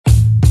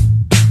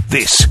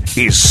This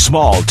is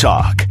Small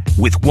Talk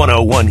with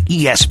 101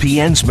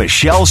 ESPN's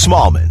Michelle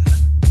Smallman.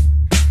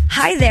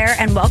 Hi there,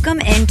 and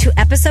welcome into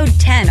episode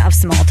 10 of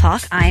Small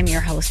Talk. I'm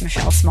your host,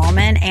 Michelle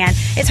Smallman, and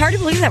it's hard to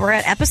believe that we're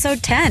at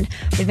episode 10.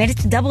 We've made it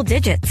to double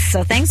digits,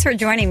 so thanks for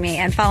joining me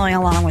and following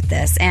along with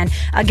this. And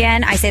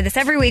again, I say this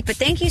every week, but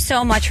thank you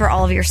so much for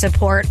all of your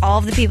support, all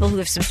of the people who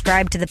have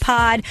subscribed to the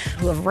pod,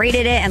 who have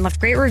rated it and left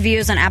great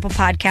reviews on Apple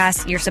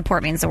Podcasts. Your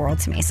support means the world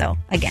to me, so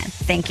again,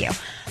 thank you.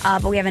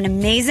 But we have an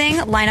amazing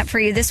lineup for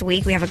you this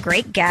week. We have a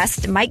great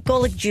guest, Mike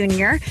Golic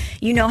Jr.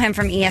 You know him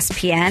from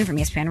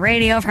ESPN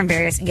Radio, from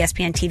various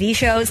ESPN TV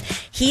shows.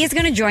 He is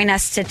going to join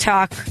us to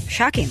talk,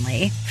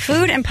 shockingly,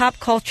 food and pop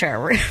culture.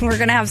 We're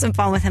going to have some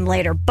fun with him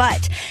later.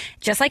 But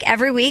just like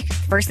every week,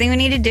 first thing we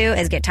need to do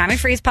is get Tommy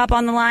Freeze Pop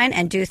on the line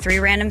and do 3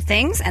 random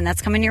things, and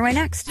that's coming your way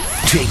next.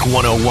 Take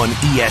 101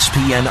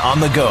 ESPN on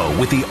the go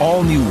with the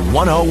all-new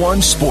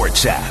 101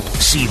 Sports app.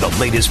 See the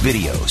latest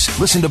videos,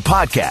 listen to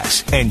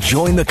podcasts, and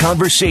join the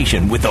conversation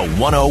with the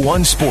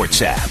 101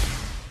 Sports app.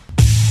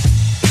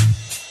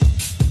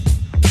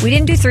 We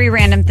didn't do 3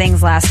 random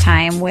things last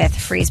time with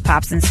Freeze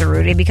Pops and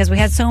Cerruti because we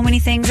had so many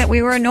things that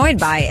we were annoyed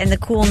by in the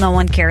cool No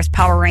One Cares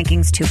Power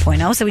Rankings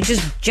 2.0, so we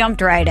just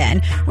jumped right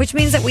in, which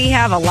means that we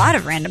have a lot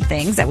of random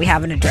things that we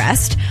haven't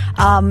addressed.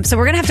 So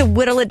we're going to have to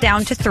whittle it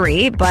down to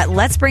 3, but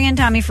let's bring in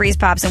Tommy Freeze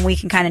Pops and we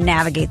can kind of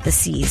navigate the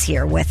seas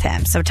here with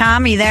him. So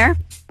Tom, are you there?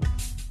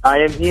 I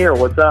am here.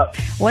 What's up?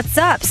 What's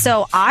up?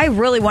 So I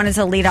really wanted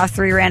to lead off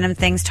 3 random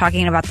things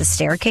talking about The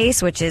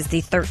Staircase, which is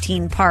the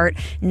 13-part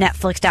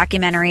Netflix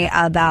documentary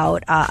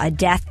about a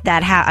death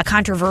that a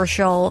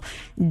controversial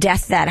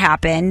death that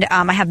happened.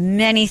 I have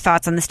many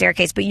thoughts on The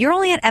Staircase, but you're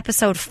only at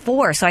episode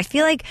 4, so I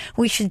feel like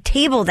we should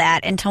table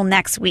that until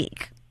next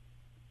week.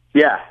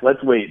 Yeah,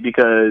 let's wait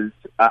because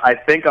I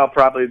think I'll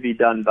probably be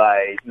done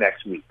by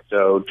next week.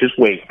 So just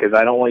wait because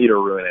I don't want you to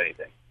ruin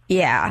anything.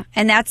 Yeah,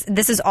 and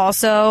this is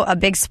also a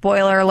big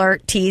spoiler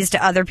alert tease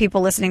to other people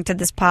listening to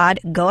this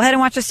pod. Go ahead and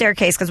watch The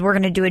Staircase because we're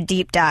going to do a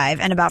deep dive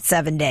in about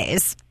 7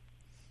 days.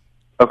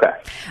 Okay.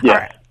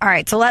 Yeah. All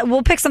right. So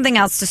we'll pick something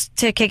else just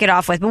to kick it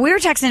off with. But we were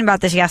texting about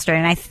this yesterday,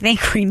 and I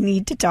think we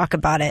need to talk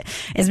about it.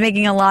 It's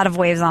making a lot of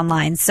waves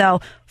online. So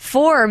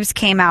Forbes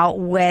came out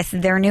with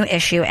their new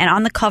issue, and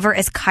on the cover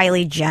is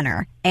Kylie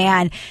Jenner.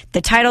 And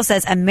the title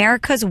says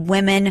America's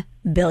Women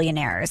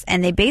Billionaires.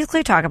 And they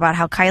basically talk about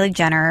how Kylie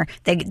Jenner,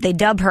 they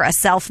dub her a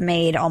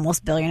self-made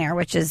almost billionaire,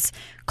 which is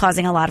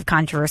causing a lot of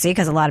controversy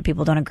because a lot of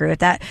people don't agree with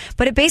that.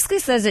 But it basically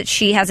says that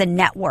she has a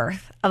net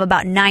worth of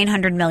about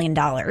 $900 million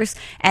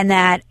and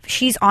that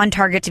she's on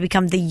target to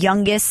become the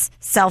youngest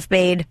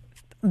self-made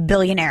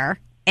billionaire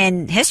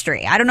in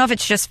history. I don't know if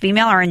it's just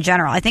female or in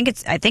general. I think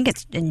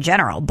it's in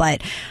general.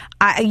 But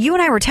you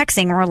and I were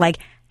texting and we're like,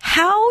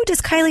 how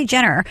does Kylie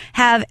Jenner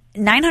have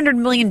 $900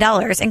 million,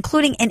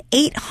 including an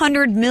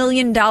 $800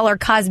 million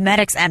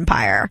cosmetics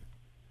empire?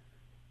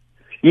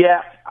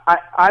 Yeah,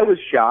 I was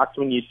shocked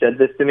when you said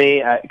this to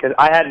me because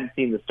I hadn't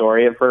seen the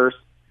story at first,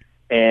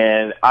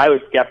 and I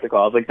was skeptical.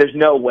 I was like, there's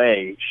no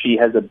way she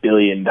has $1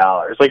 billion.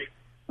 Like,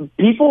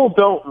 people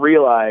don't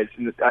realize,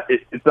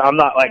 I'm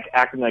not like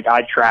acting like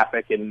I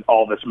traffic in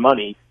all this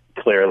money,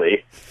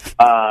 clearly,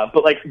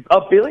 but like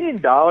 $1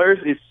 billion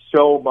is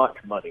so much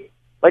money.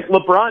 Like,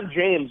 LeBron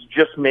James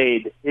just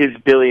made his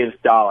billionth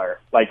dollar,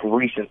 like,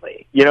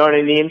 recently. You know what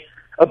I mean?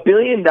 $1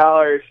 billion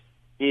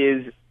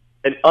is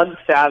an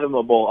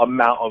unfathomable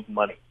amount of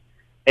money.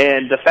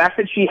 And the fact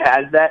that she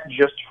has that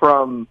just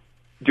from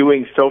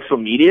doing social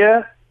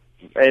media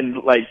and,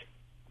 like,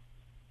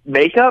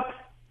 makeup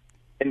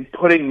and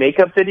putting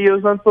makeup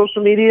videos on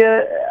social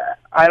media,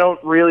 I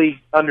don't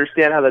really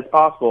understand how that's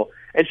possible.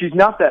 And she's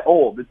not that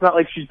old. It's not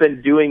like she's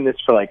been doing this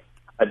for, like,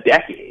 a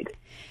decade.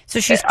 So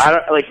she's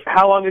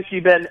how long has she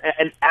been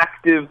an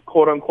active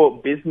quote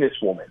unquote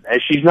businesswoman?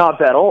 She's not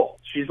that old.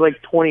 She's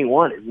like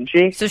 21, isn't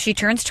she? So she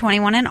turns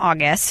 21 in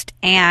August,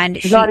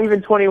 and she's not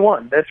even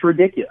 21. That's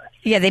ridiculous.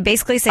 Yeah, they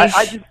basically say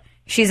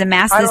she's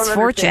amassed this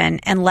fortune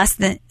in less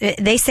than.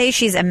 They say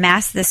she's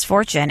amassed this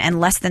fortune in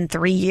less than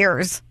 3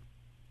 years.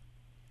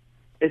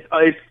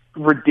 It's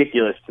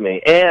ridiculous to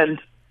me. And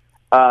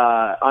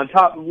on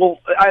top,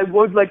 I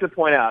would like to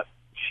point out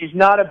she's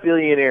not a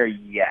billionaire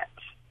yet.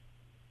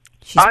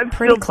 I'm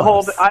pretty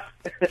close. I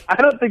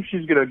don't think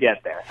she's going to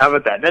get there. How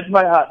about that? That's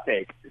my hot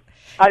take.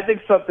 I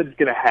think something's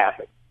going to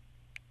happen.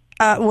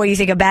 What, you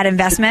think a bad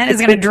investment is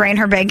going to drain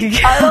her bank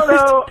account?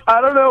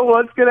 I don't know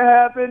what's going to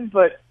happen,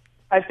 but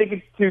I think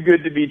it's too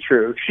good to be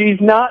true. She's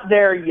not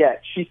there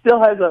yet. She still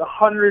has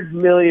 $100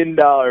 million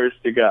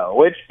to go,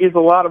 which is a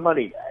lot of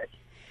money,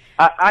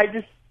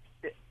 guys.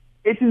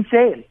 It's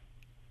insane.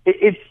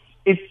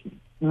 It's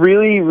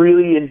really,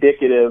 really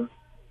indicative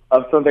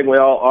of something we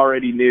all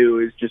already knew,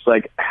 is just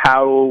like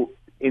how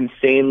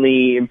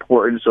insanely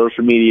important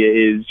social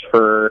media is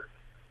for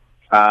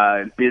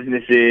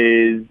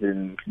businesses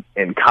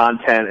and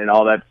content and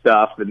all that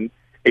stuff. And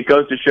it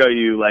goes to show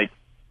you, like,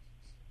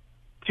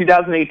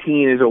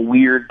 2018 is a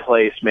weird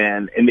place,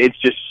 man, and it's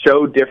just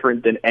so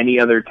different than any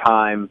other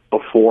time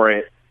before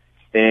it.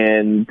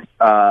 and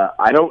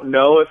I don't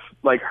know if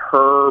like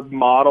her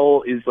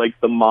model is like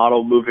the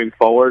model moving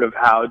forward of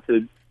how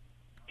to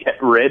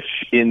get rich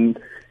in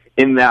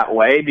that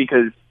way,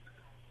 because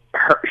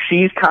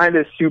she's kind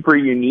of super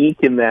unique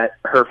in that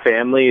her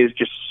family is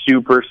just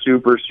super,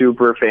 super,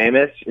 super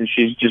famous, and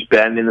she's just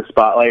been in the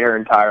spotlight her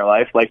entire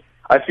life. Like,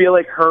 I feel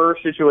like her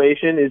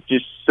situation is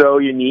just so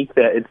unique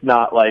that it's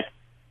not like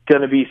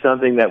going to be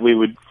something that we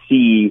would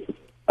see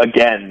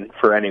again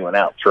for anyone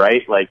else,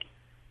 right? Like,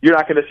 you're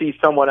not going to see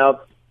someone else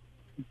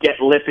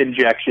get lip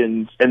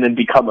injections and then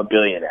become a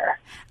billionaire.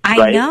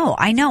 I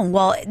know.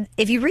 Well,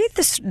 if you read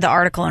the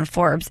article in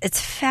Forbes,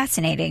 it's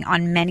fascinating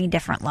on many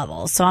different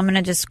levels. So I'm going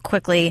to just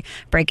quickly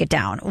break it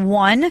down.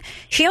 One,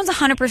 she owns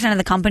 100% of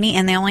the company,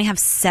 and they only have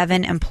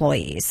 7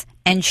 employees.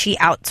 And she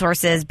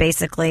outsources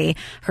basically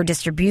her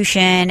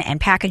distribution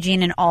and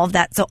packaging and all of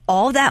that. So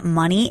all of that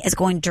money is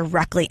going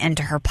directly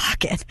into her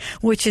pocket,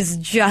 which is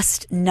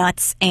just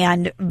nuts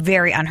and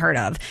very unheard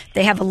of.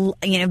 They have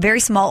a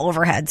very small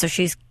overhead, so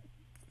she's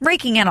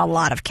raking in a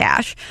lot of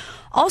cash.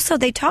 Also,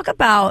 they talk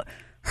about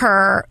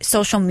her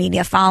social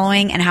media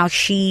following and how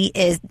she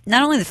is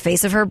not only the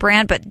face of her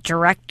brand, but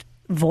direct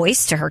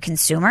voice to her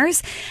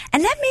consumers.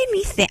 And that made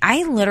me think,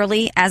 I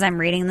literally, as I'm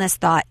reading this,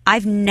 thought,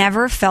 I've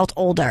never felt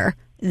older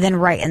than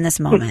right in this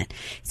moment.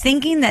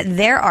 Thinking that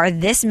there are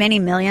this many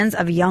millions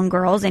of young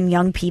girls and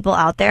young people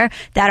out there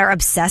that are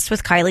obsessed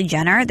with Kylie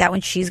Jenner, that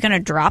when she's going to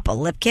drop a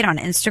lip kit on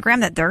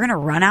Instagram, that they're going to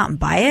run out and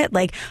buy it.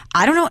 Like,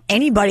 I don't know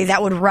anybody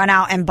that would run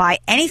out and buy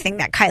anything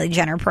that Kylie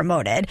Jenner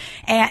promoted.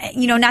 And,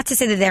 not to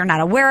say that they're not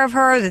aware of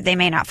her, that they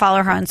may not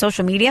follow her on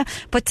social media,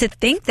 but to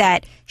think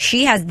that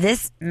she has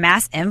this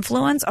mass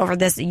influence over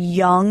this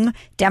young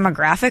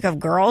demographic of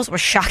girls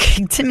was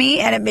shocking to me,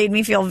 and it made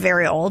me feel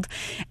very old.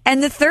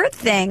 And the third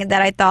thing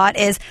that I thought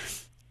is,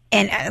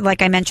 and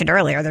like I mentioned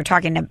earlier,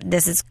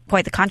 this is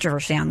quite the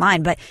controversy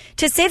online, but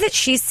to say that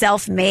she's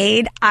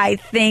self-made, I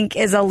think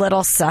is a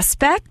little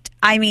suspect.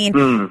 I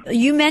mean,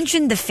 you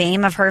mentioned the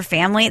fame of her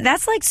family.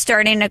 That's like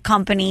starting a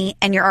company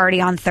and you're already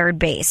on third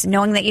base,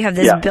 knowing that you have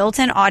this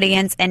built-in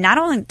audience, and not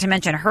only to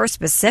mention her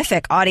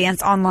specific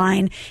audience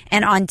online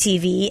and on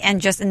TV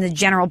and just in the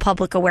general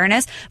public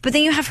awareness, but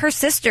then you have her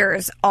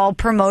sisters all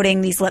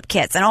promoting these lip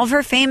kits and all of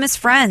her famous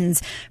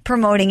friends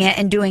promoting it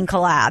and doing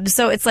collabs.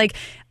 So it's like,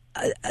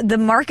 the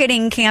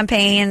marketing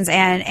campaigns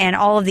and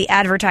all of the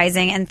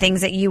advertising and things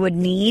that you would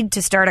need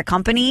to start a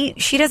company,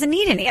 she doesn't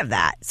need any of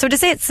that. So to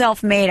say it's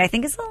self-made, I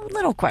think is a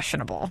little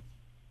questionable.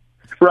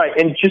 Right.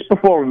 And just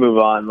before we move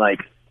on,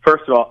 like,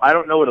 first of all, I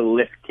don't know what a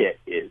lip kit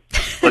is.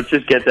 Let's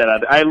just get that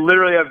out. I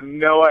literally have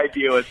no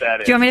idea what that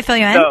is. Do you want me to fill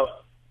you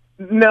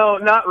in? No,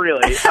 not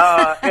really.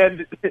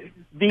 And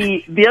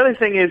the other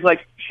thing is,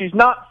 like, she's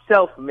not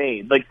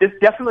self-made. Like, this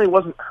definitely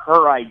wasn't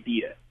her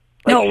idea.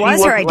 Like, no, it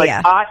was her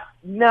idea.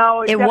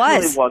 No, it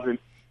definitely wasn't.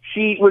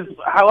 She was,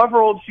 however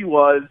old she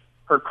was,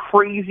 her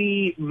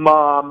crazy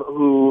mom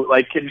who,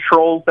 like,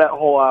 controls that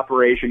whole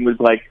operation was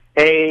like,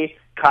 hey,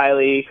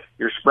 Kylie,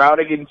 you're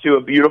sprouting into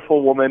a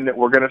beautiful woman.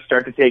 We're going to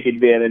start to take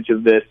advantage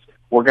of this.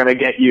 We're going to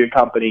get you a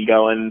company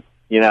going.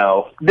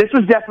 This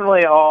was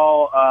definitely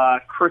all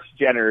Kris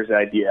Jenner's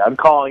idea. I'm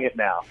calling it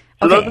now.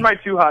 So Those are my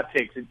 2 hot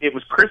takes. It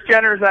was Kris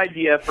Jenner's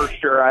idea for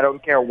sure. I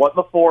don't care what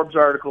the Forbes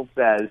article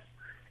says.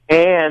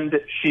 And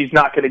she's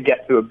not going to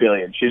get to $1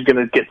 billion. She's going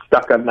to get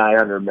stuck on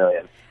 900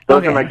 million.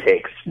 Those are my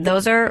takes.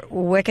 Those are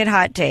wicked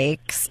hot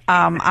takes.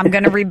 I'm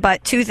going to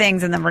rebut 2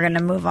 things, and then we're going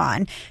to move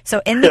on. So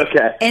in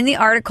the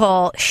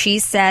article, she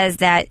says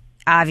that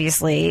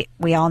obviously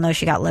we all know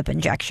she got lip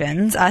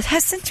injections.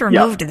 Has since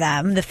removed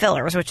them, the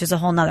fillers, which is a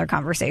whole nother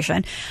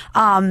conversation.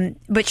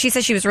 But she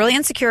says she was really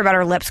insecure about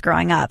her lips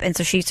growing up, and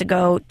so she used to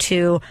go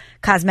to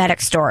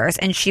cosmetic stores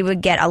and she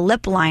would get a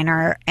lip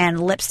liner and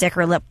lipstick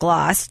or lip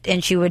gloss,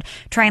 and she would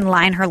try and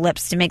line her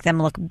lips to make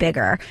them look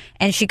bigger.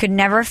 And she could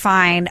never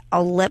find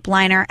a lip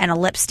liner and a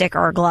lipstick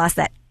or a gloss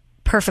that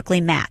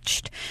perfectly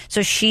matched.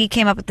 So she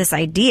came up with this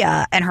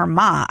idea, and her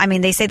mom, I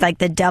mean, they say like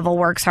the devil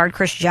works hard,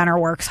 Kris Jenner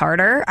works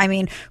harder. I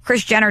mean,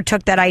 Kris Jenner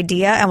took that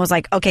idea and was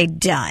like, okay,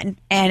 done.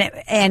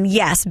 And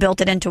yes,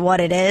 built it into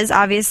what it is,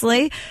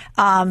 obviously.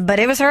 But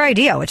it was her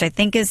idea, which I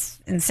think is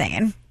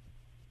insane.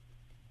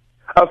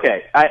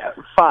 Okay,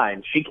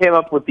 fine. She came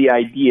up with the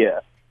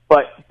idea,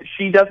 but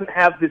she doesn't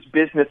have this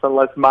business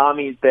unless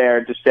mommy's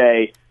there to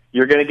say,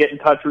 you're going to get in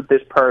touch with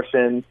this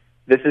person.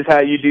 This is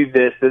how you do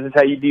this. This is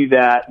how you do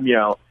that.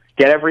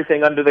 Get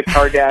everything under the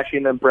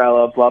Kardashian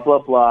umbrella, blah, blah,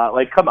 blah.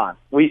 Like, come on.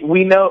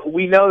 We know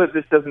that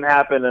this doesn't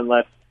happen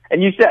unless,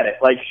 and you said it,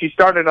 like, she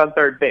started on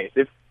third base.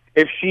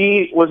 If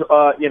she was,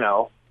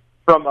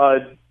 from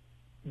a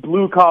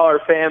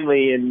blue-collar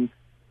family in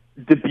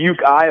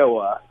Dubuque,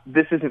 Iowa,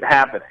 this isn't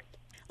happening.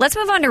 Let's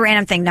move on to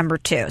random thing number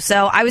 2.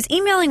 So I was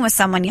emailing with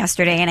someone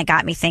yesterday, and it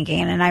got me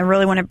thinking, and I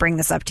really want to bring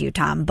this up to you,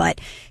 Tom, but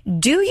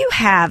do you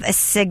have a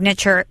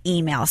signature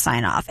email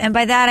sign-off? And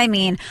by that, I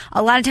mean,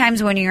 a lot of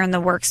times when you're in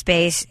the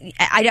workspace,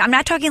 I'm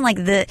not talking like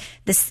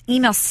this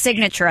email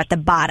signature at the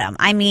bottom.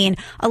 I mean,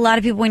 a lot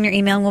of people when you're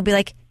emailing will be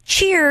like,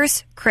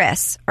 cheers,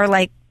 Chris, or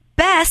like,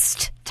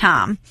 best,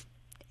 Tom.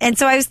 And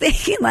so I was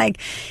thinking, like,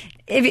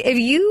 if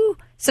you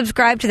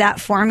subscribe to that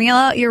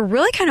formula, you're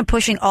really kind of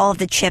pushing all of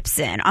the chips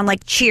in on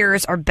like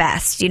cheers or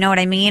best. You know what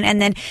I mean?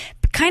 And then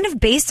kind of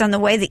based on the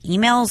way the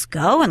emails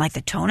go and like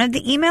the tone of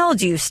the email,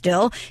 do you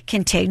still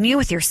continue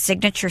with your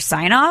signature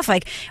sign off?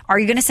 Like, are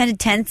you going to send a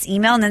tense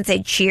email and then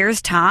say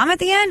cheers, Tom, at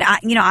the end?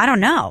 I don't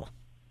know.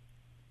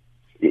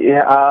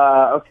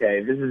 Yeah.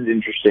 Okay. This is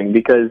interesting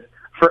because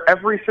for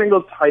every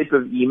single type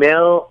of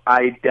email,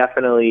 I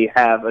definitely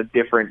have a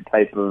different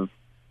type of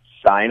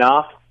sign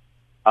off.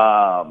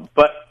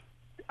 But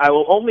I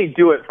will only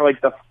do it for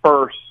like the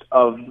first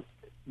of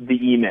the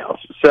emails.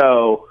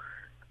 So,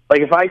 like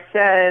if I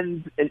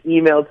send an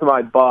email to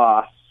my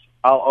boss,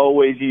 I'll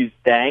always use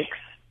thanks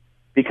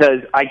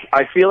because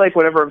I feel like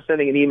whenever I'm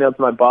sending an email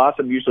to my boss,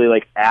 I'm usually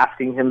like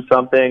asking him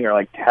something or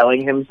like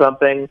telling him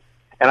something,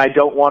 and I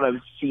don't want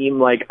to seem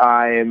like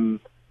I'm,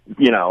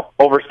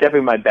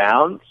 overstepping my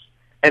bounds.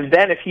 And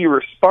then if he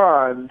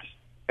responds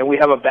and we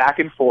have a back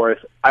and forth,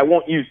 I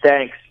won't use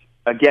thanks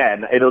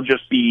again. It'll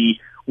just be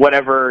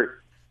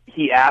whatever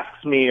he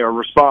asks me or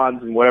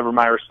responds, and whatever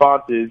my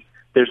response is,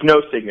 there's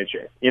no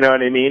signature. You know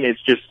what I mean?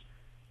 It's just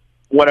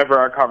whatever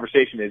our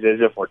conversation is,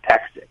 as if we're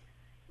texting.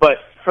 But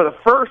for the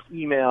first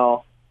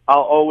email,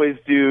 I'll always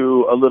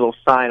do a little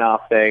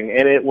sign-off thing,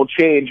 and it will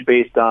change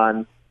based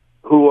on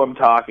who I'm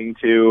talking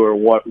to or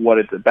what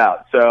it's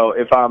about. So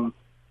if I'm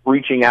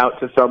reaching out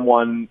to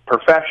someone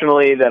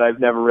professionally that I've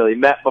never really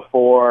met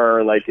before,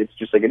 or like it's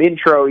just like an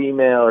intro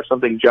email or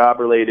something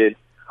job-related,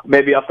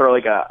 maybe I'll throw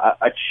like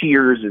a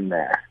cheers in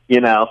there,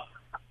 You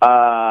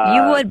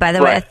would, by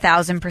the way,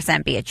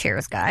 1,000% be a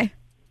cheers guy.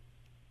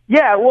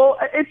 Yeah, well,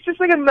 it's just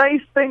like a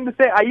nice thing to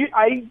say.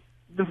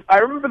 I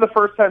remember the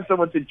first time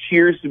someone said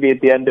cheers to me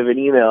at the end of an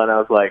email, and I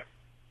was like,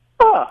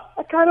 oh,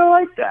 I kind of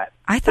like that.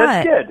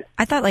 That's good.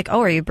 I thought like,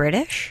 oh, are you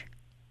British?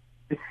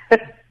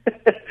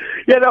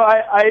 Yeah, no,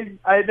 I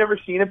had never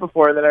seen it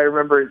before, and then I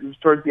remember it was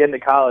towards the end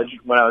of college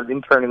when I was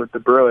interning with the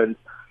Bruins,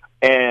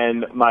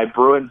 and my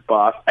Bruins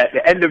boss at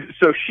the end of,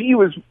 so she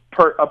was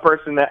a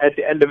person that at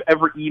the end of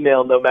every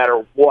email, no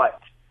matter what,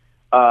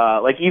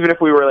 like even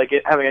if we were like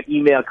having an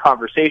email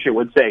conversation,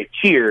 would say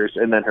cheers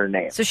and then her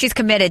name. So she's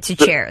committed to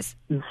cheers.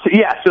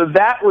 So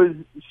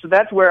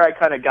that's where I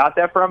kind of got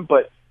that from.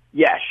 But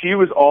yeah, she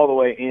was all the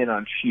way in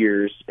on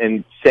cheers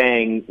and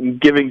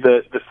giving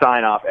the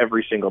sign off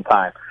every single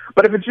time.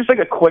 But if it's just like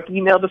a quick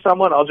email to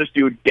someone, I'll just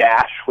do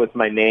dash with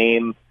my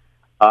name.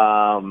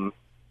 I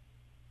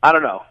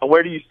don't know.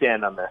 Where do you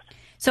stand on this?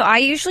 So I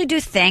usually do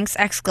thanks, !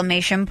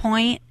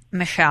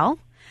 Michelle,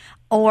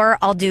 or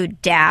I'll do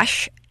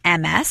dash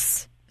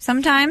MS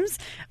sometimes.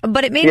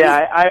 But it made me...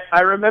 I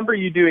remember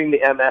you doing the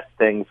MS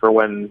thing for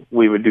when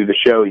we would do the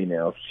show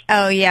emails.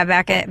 Oh yeah,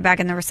 back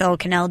in the Russell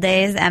Cannell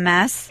days,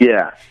 MS.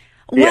 Yeah.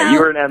 Well, yeah, you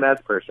were an MS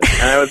person.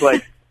 And I was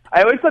like,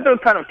 I always thought that was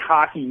kind of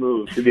cocky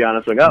move, to be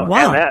honest. Like, oh,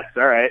 wow. MS,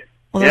 all right.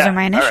 Well, those are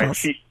my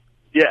initials. Right.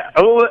 Yeah.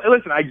 Oh,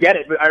 listen, I get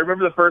it. But I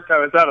remember the first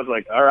time I saw it, I was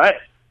like, all right,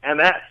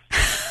 MS.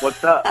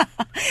 What's up?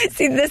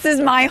 See, this is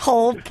my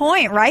whole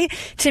point, right?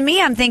 To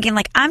me, I'm thinking,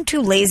 like, I'm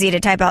too lazy to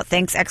type out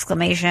thanks, !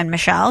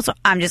 Michelle, so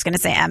I'm just going to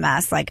say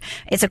MS. Like,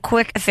 it's a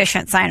quick,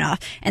 efficient sign-off.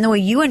 And the way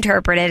you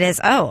interpret it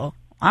is, oh,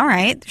 all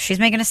right, she's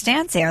making a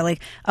stance here, like,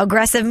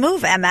 aggressive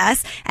move,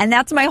 MS. And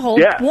that's my whole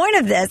point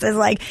of this, is,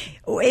 like,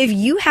 if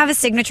you have a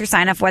signature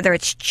sign-off, whether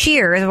it's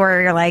cheers,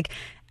 where you're like,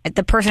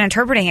 the person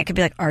interpreting it could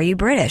be like, are you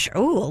British?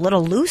 Ooh, a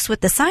little loose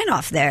with the sign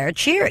off there.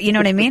 Cheer. You know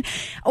what I mean?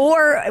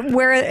 Or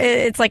where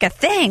it's like a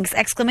thanks, !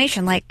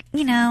 Like,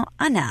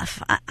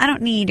 enough. I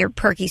don't need your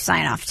perky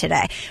sign off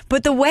today.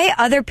 But the way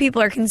other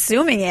people are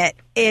consuming it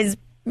is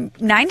 9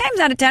 times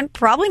out of 10,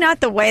 probably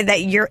not the way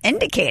that you're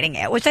indicating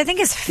it, which I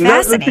think is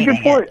fascinating. That's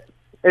a good point.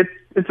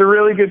 It's a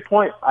really good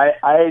point.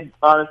 I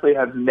honestly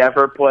have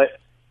never put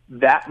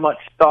that much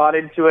thought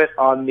into it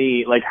on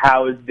the, like,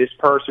 how is this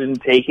person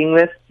taking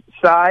this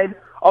side?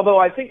 Although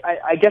I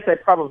guess I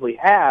probably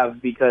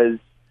have, because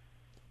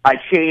I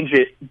change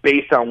it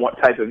based on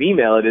what type of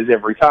email it is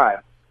every time.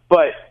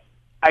 But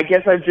I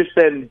guess I've just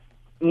been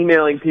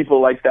emailing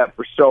people like that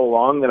for so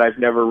long that I've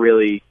never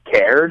really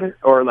cared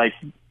or, like,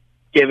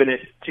 given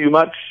it too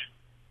much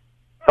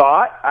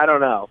thought. I don't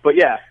know. But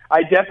yeah,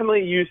 I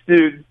definitely used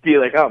to be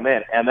like, oh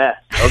man, MS.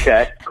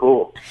 Okay,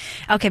 cool.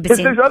 Okay, but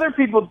there was other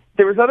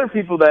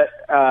people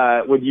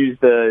that would use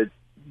the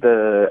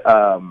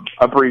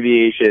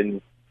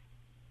abbreviation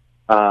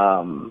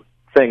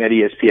thing at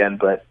ESPN,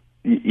 but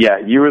yeah,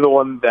 you were the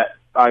one that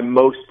I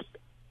most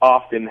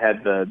often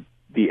had the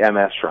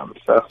MS from.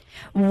 So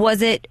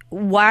was it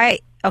why?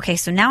 Okay,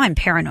 so now I'm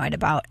paranoid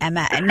about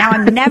MS, and now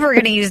I'm never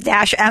going to use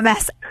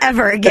 -MS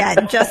ever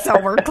again. Just so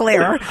we're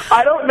clear.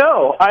 I don't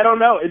know.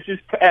 It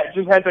just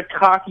has a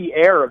cocky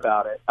air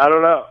about it. I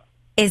don't know.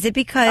 Is it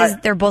because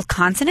they're both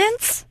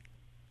consonants?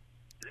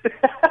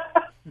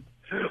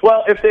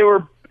 Well, if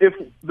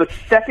the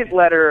second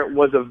letter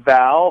was a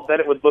vowel, then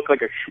it would look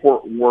like a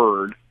short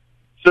word.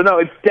 So no,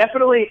 it's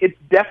definitely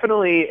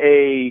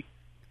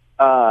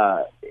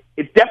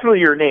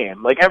your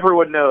name. Like,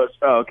 everyone knows.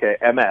 Oh, okay,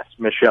 MS,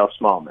 Michelle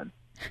Smallman.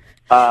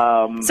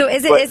 So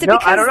is it? Is it? No,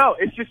 because... I don't know.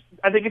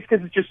 I think it's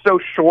because it's just so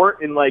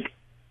short, and like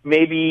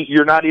maybe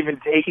you're not even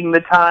taking the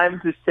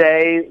time to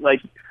say,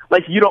 like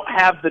you don't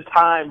have the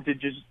time to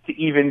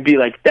even be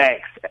like,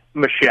 thanks,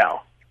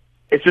 Michelle.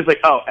 It's just like,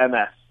 oh,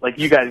 MS. Like,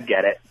 you guys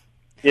get it,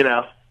 you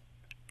know?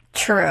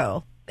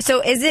 True.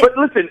 So is it... But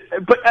listen,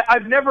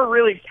 I've never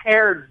really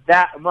cared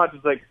that much.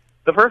 It's like,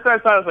 the first time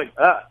I saw it, I was like,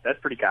 that's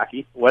pretty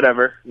cocky.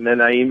 Whatever. And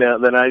then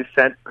I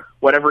sent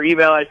whatever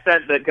email I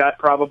sent that got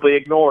probably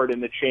ignored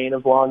in the chain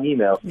of long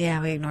emails.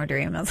 Yeah, we ignored your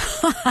emails.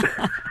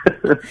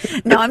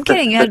 No, I'm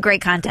kidding. You had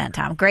great content,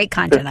 Tom. Great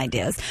content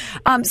ideas.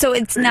 So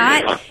it's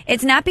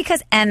not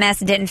because MS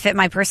didn't fit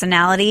my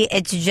personality.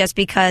 It's just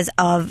because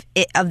of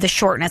the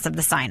shortness of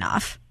the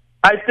sign-off.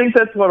 I think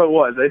that's what it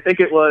was. I think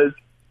it was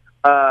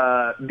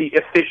the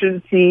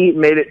efficiency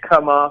made it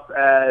come off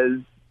as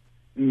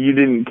you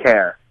didn't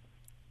care.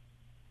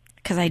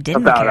 Because I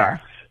didn't about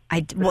care.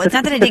 Us. Well, it's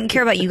not that I didn't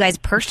care about you guys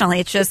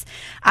personally. It's just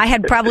I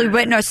had probably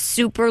written a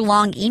super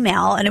long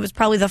email, and it was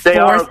probably the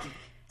fourth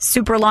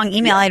super long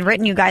email I'd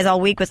written you guys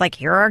all week with, like,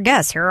 here are our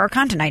guests, here are our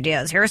content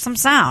ideas, here's some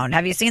sound.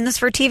 Have you seen this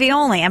for TV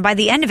only? And by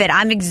the end of it,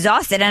 I'm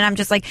exhausted, and I'm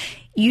just like,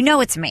 you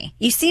know it's me.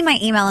 You see my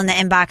email in the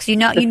inbox. You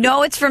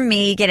know it's from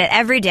me. Get it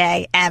every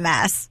day.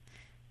 MS.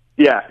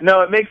 Yeah,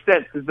 no, it makes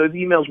sense because those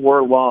emails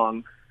were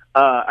long.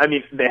 I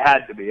mean, they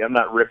had to be. I'm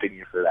not ripping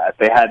you for that.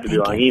 They had to be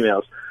long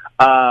emails.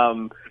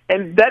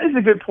 And that is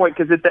a good point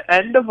because at the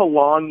end of a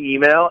long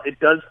email, it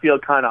does feel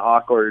kind of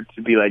awkward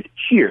to be like,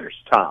 cheers,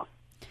 Tom.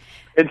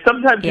 And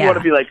sometimes you want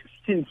to be like,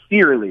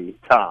 sincerely,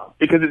 Tom,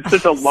 because it's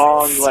such a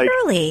long,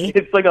 sincerely?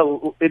 It's like a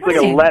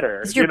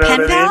letter. Is your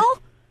pen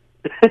pal?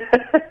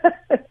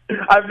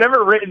 I've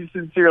never written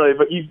sincerely,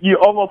 but you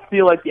almost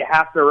feel like you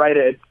have to write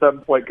it at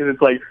some point because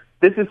it's like,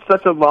 this is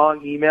such a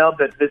long email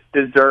that this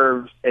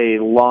deserves a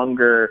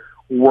longer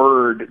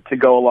word to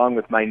go along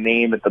with my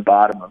name at the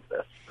bottom of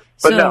this.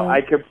 But no, I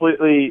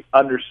completely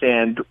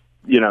understand.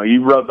 You know,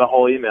 you wrote the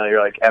whole email.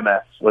 You're like,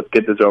 MS, let's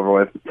get this over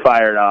with.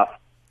 Fire it off.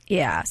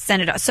 Yeah,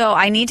 send it off. So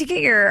I need to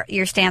get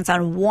your stance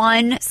on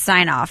one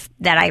sign-off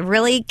that I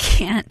really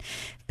can't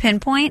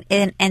pinpoint,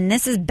 and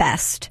this is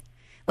best.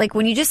 Like,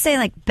 when you just say,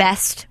 like,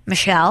 best,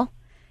 Michelle,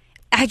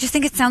 I just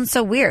think it sounds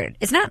so weird.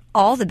 It's not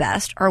all the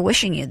best or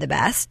wishing you the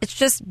best. It's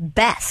just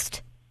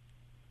best.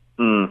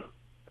 I'm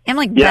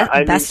like,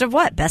 best of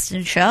what? Best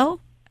in show?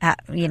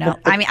 You know,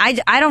 I mean,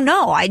 I don't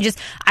know. I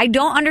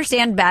don't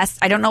understand best.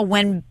 I don't know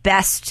when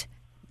best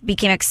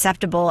became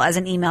acceptable as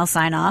an email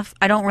sign off.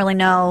 I don't really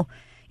know,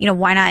 you know,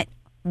 why not?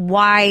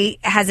 Why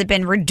has it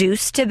been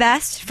reduced to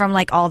best from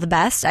like all the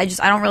best? I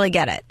don't really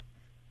get it.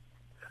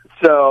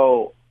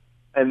 So,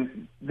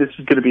 and this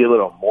is going to be a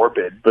little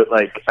morbid, but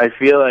like, I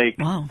feel like,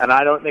 and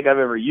I don't think I've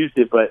ever used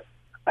it, but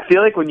I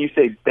feel like when you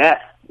say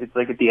best, it's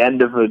like at the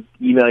end of an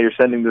email you're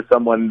sending to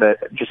someone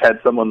that just had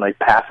someone like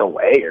pass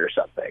away or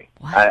something.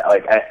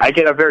 I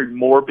get a very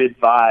morbid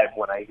vibe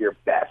when I hear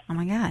best. Oh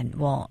my God.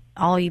 Well,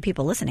 all you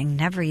people listening,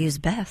 never use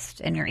best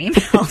in your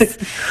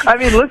emails. I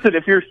mean, listen,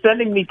 if you're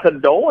sending me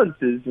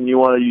condolences and you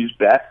want to use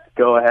best,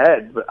 go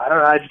ahead. But I don't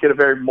know, I just get a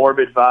very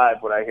morbid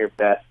vibe when I hear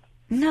best.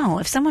 No,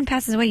 if someone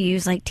passes away, you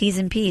use like T's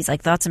and P's,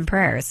 like thoughts and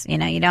prayers. You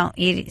know,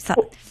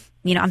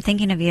 I'm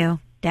thinking of you,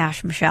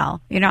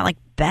 Michelle. You're not like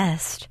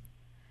best.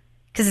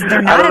 Because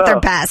they're not at their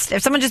best.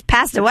 If someone just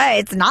passed away,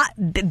 it's not,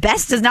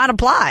 best does not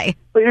apply.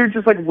 But you're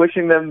just like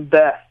wishing them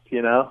best,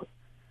 you know?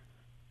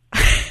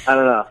 I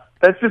don't know.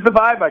 That's just the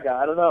vibe I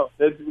got. I don't know.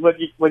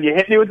 When you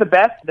hit me with the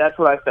best, that's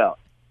what I felt.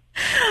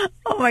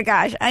 Oh my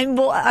gosh. I'm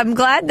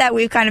glad that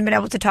we've kind of been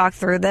able to talk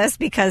through this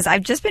because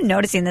I've just been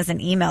noticing this in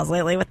emails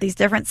lately with these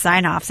different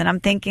sign-offs. And I'm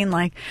thinking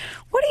like,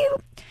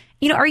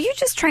 are you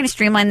just trying to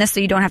streamline this so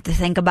you don't have to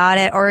think about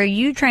it? Or are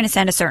you trying to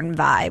send a certain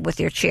vibe with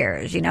your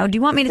cheers? You know, do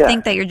you want me to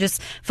think that you're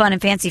just fun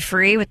and fancy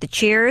free with the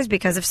cheers?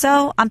 Because if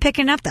so, I'm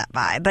picking up that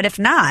vibe. But if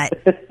not,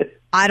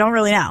 I don't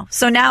really know.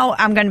 So now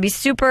I'm going to be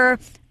super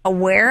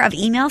aware of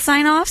email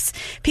sign-offs.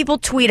 People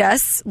tweet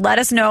us. Let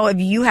us know if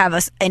you have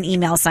an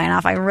email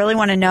sign-off. I really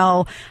want to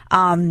know.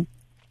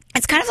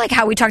 It's kind of like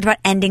how we talked about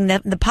ending the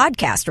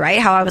podcast, right?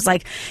 How I was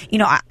like,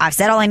 I've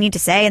said all I need to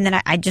say, and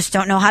then I just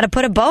don't know how to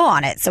put a bow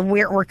on it. So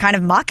we're kind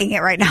of mocking it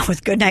right now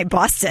with Goodnight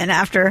Boston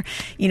after,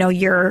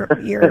 your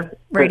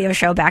radio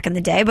show back in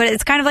the day. But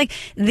it's kind of like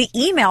the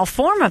email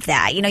form of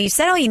that. You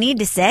said all you need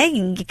to say,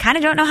 and you kind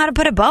of don't know how to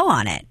put a bow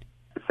on it.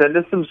 Send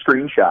us some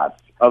screenshots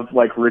of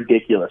like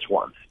ridiculous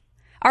ones.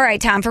 All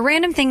right, Tom, for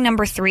random thing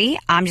number 3,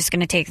 I'm just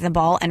going to take the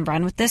ball and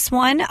run with this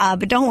one.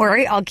 But don't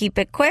worry, I'll keep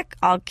it quick,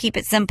 I'll keep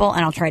it simple,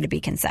 and I'll try to be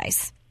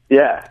concise.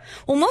 Yeah.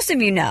 Well, most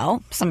of you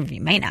know, some of you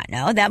may not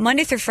know, that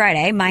Monday through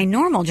Friday, my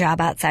normal job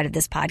outside of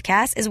this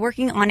podcast is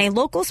working on a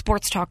local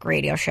sports talk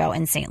radio show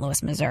in St.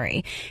 Louis,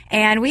 Missouri.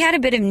 And we had a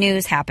bit of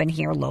news happen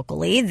here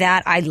locally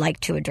that I'd like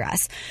to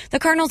address. The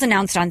Cardinals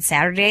announced on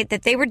Saturday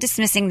that they were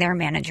dismissing their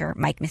manager,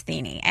 Mike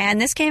Matheny.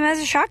 And this came as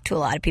a shock to a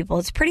lot of people.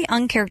 It's pretty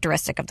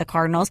uncharacteristic of the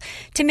Cardinals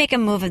to make a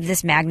move of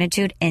this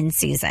magnitude in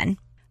season.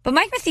 But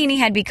Mike Matheny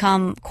had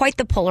become quite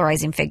the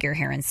polarizing figure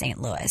here in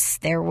St. Louis.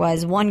 There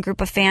was one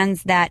group of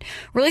fans that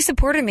really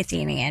supported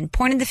Matheny and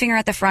pointed the finger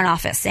at the front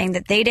office, saying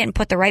that they didn't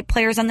put the right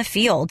players on the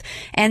field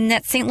and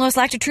that St. Louis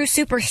lacked a true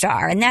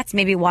superstar. And that's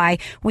maybe why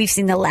we've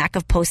seen the lack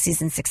of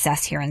postseason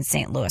success here in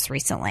St. Louis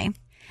recently.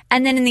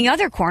 And then in the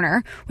other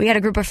corner, we had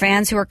a group of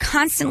fans who are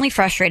constantly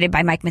frustrated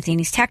by Mike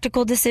Matheny's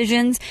tactical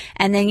decisions.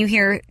 And then you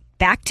hear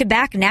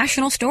back-to-back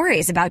national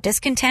stories about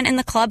discontent in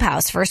the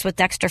clubhouse, first with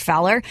Dexter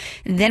Fowler,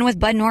 then with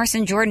Bud Norris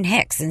and Jordan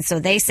Hicks. And so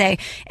they say,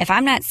 if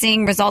I'm not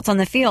seeing results on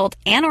the field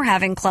and we're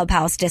having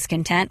clubhouse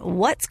discontent,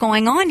 what's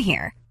going on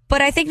here?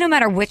 But I think no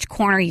matter which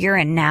corner you're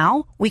in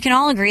now, we can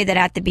all agree that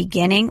at the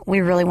beginning, we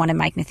really wanted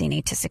Mike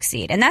Matheny to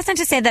succeed. And that's not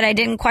to say that I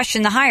didn't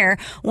question the hire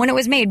when it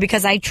was made,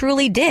 because I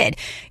truly did.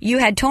 You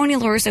had Tony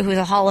La Russa, who's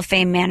a Hall of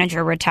Fame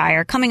manager,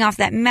 retire, coming off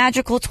that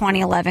magical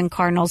 2011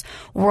 Cardinals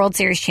World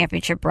Series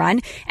championship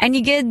run. And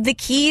you give the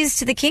keys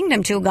to the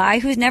kingdom to a guy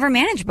who's never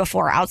managed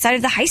before outside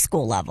of the high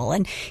school level.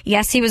 And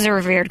yes, he was a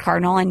revered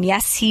Cardinal. And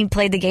yes, he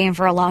played the game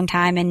for a long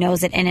time and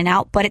knows it in and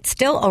out. But it's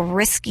still a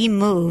risky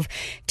move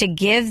to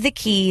give the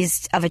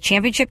keys of a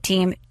championship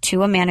team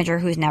to a manager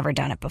who's never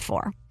done it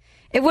before.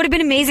 It would have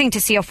been amazing to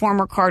see a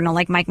former Cardinal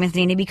like Mike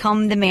Matheny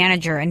become the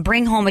manager and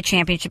bring home a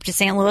championship to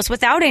St. Louis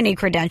without any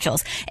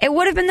credentials. It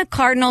would have been the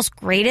Cardinals'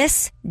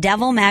 greatest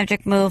devil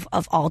magic move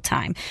of all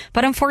time.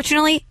 But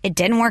unfortunately, it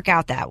didn't work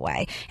out that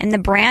way. And the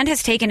brand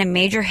has taken a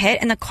major hit,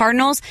 and the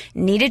Cardinals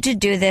needed to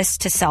do this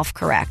to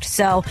self-correct.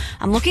 So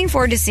I'm looking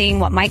forward to seeing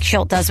what Mike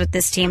Shildt does with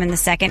this team in the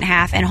second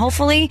half. And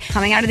hopefully,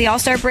 coming out of the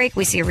All-Star break,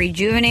 we see a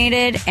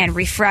rejuvenated and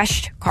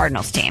refreshed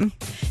Cardinals team.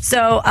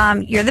 So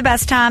you're the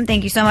best, Tom.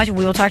 Thank you so much.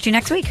 We will talk to you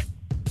next week.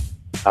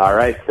 All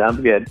right,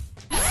 sounds good.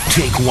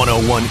 Take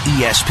 101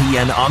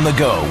 ESPN on the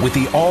go with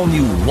the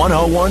all-new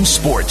 101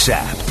 Sports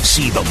app.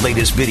 See the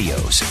latest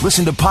videos,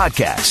 listen to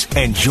podcasts,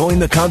 and join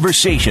the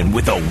conversation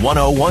with the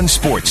 101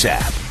 Sports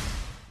app.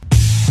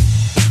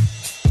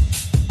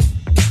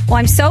 Well,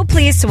 I'm so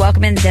pleased to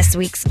welcome in this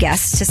week's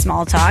guest to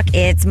Small Talk.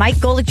 It's Mike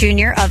Golic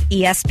Jr. of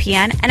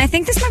ESPN, and I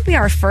think this might be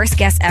our first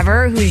guest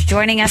ever who's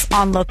joining us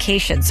on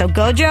location. So,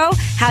 Gojo,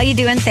 how you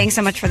doing? Thanks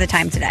so much for the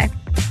time today.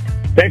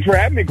 Thanks for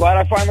having me. Glad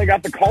I finally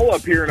got the call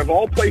up here. And of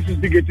all places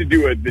to get to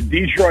do it, the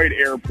Detroit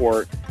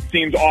airport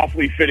seems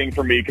awfully fitting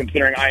for me,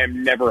 considering I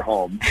am never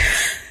home.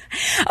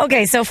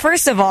 Okay, so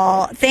first of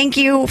all, thank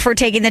you for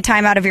taking the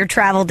time out of your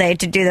travel day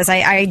to do this.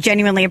 I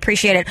genuinely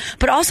appreciate it.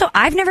 But also,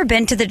 I've never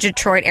been to the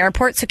Detroit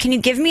airport, so can you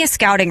give me a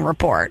scouting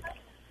report?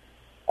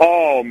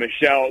 Oh,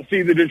 Michelle.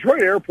 See, the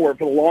Detroit airport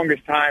for the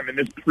longest time, and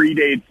this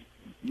predates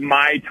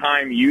my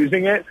time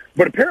using it,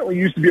 but apparently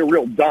used to be a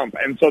real dump.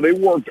 And so they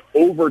worked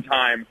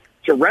overtime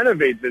to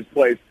renovate this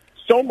place,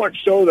 so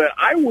much so that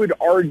I would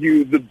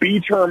argue the B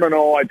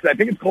terminal, I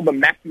think it's called the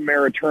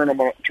McNamara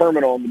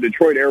terminal in the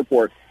Detroit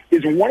airport,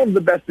 is one of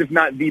the best, if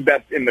not the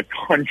best, in the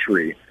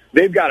country.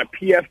 They've got a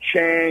P.F.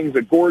 Chang's,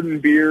 a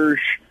Gordon Biersch,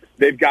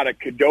 they've got a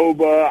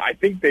Qdoba. I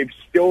think they've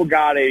still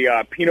got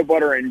a peanut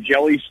butter and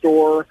jelly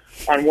store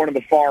on one of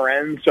the far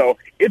ends. So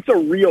it's a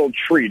real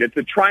treat. It's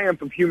a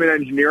triumph of human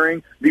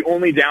engineering. The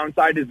only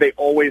downside is they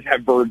always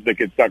have birds that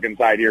get stuck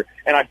inside here.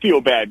 And I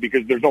feel bad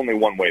because there's only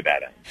one way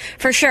that ends.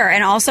 For sure.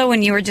 And also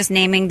when you were just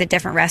naming the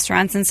different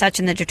restaurants and such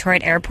in the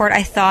Detroit airport,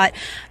 I thought,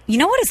 you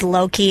know what is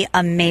low-key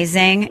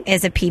amazing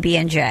is a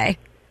PB&J.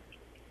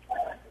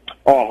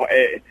 Oh,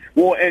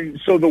 well, and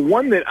so the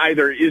one that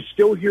either is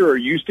still here or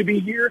used to be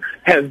here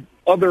has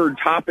other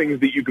toppings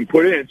that you can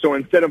put in it. So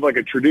instead of like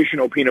a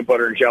traditional peanut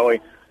butter and jelly,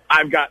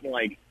 I've gotten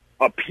like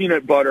a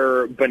peanut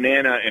butter,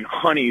 banana, and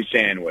honey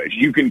sandwich.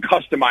 You can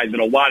customize it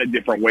a lot of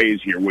different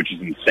ways here, which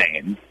is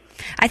insane.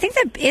 I think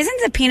that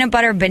isn't the peanut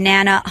butter,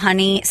 banana,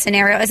 honey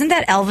scenario, isn't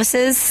that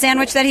Elvis's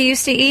sandwich that he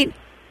used to eat?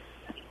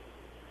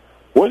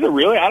 Was it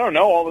really? I don't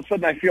know. All of a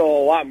sudden, I feel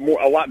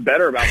a lot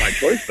better about my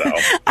choice, though.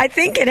 I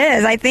think it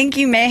is. I think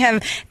you may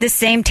have the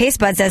same taste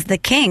buds as the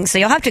king, so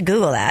you'll have to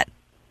Google that.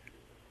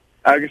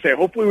 I was going to say,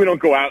 hopefully we don't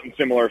go out in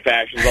similar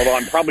fashions, although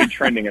I'm probably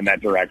trending in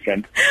that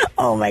direction.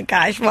 Oh, my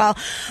gosh. Well,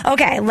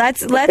 okay,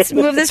 let's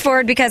move this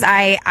forward because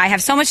I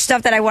have so much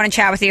stuff that I want to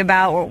chat with you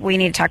about. We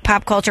need to talk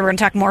pop culture. We're going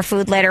to talk more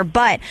food later.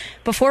 But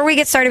before we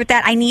get started with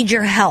that, I need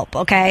your help,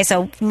 okay?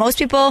 So most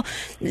people,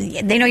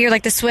 they know you're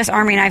like the Swiss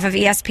Army knife of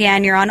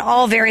ESPN. You're on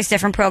all various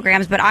different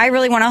programs, but I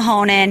really want to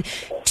hone in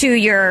to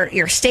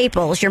your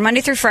staples, your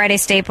Monday through Friday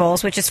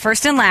staples, which is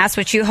First and Last,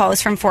 which you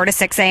host from 4 to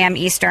 6 a.m.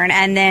 Eastern,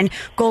 and then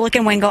Golic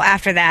and Wingo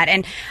after that.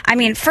 And I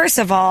mean, first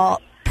of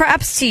all,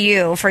 props to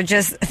you for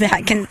just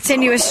that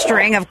continuous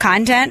string of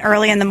content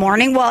early in the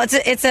morning. Well,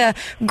 it's a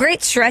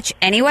great stretch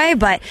anyway,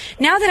 but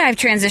now that I've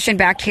transitioned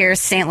back here to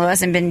St.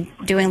 Louis and been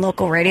doing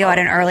local radio at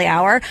an early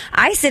hour,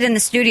 I sit in the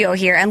studio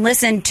here and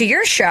listen to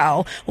your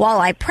show while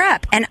I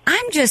prep, and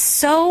I'm just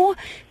so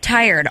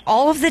tired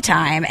all of the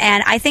time.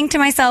 And I think to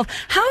myself,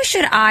 how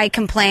should I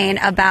complain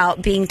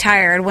about being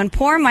tired when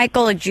poor Mike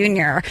Golic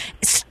Jr.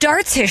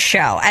 starts his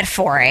show at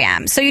 4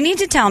 a.m.? So you need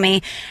to tell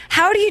me,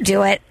 how do you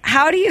do it?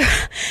 How do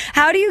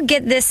you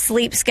get this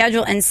sleep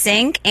schedule in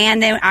sync?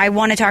 And then I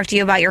want to talk to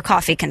you about your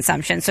coffee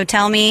consumption. So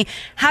tell me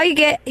how you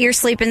get your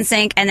sleep in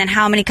sync, and then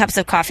how many cups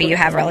of coffee you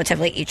have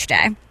relatively each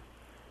day.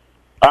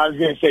 I was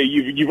going to say,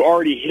 you've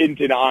already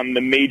hinted on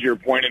the major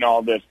point in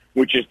all this,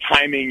 which is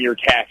timing your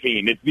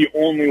caffeine. It's the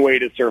only way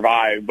to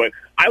survive. But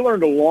I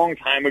learned a long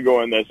time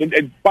ago in this,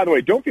 and by the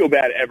way, don't feel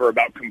bad ever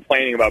about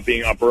complaining about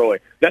being up early.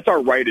 That's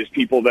our right as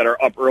people that are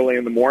up early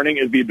in the morning,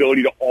 is the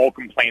ability to all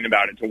complain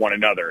about it to one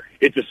another.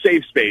 It's a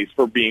safe space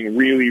for being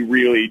really,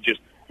 really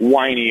just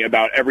whiny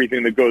about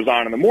everything that goes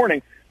on in the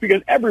morning,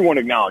 because everyone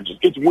acknowledges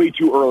it's way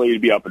too early to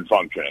be up and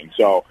functioning.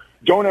 So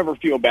don't ever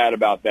feel bad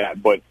about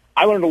that. But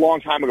I learned a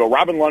long time ago,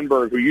 Robin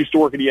Lundberg, who used to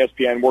work at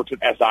ESPN, works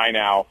at SI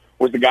now,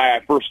 was the guy I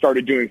first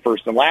started doing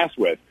First and Last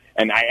with.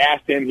 And I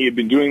asked him, he had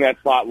been doing that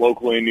slot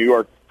locally in New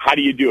York, how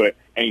do you do it?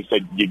 And he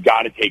said, you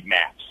got to take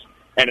naps.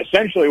 And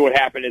essentially what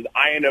happened is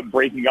I end up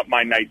breaking up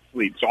my night's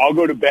sleep. So I'll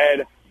go to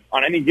bed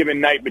on any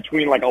given night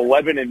between like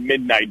 11 and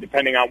midnight,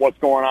 depending on what's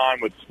going on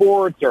with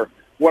sports or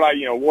what I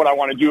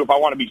want to do if I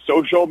want to be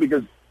social,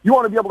 because you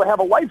want to be able to have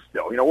a life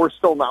still.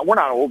 We're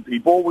not old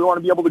people. We want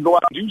to be able to go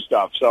out and do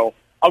stuff. So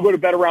I'll go to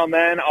bed around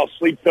then. I'll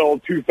sleep till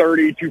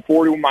 2:30,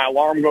 2:40 when my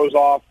alarm goes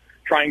off,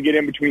 try and get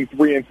in between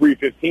 3 and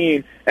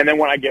 3:15. And then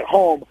when I get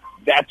home,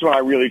 that's when I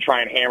really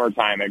try and hammer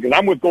time it. Because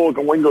I'm with Golic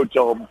and Wingo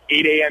till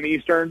 8 a.m.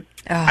 Eastern.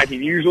 I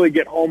can usually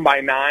get home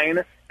by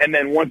 9. And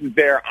then once it's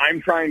there,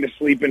 I'm trying to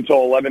sleep until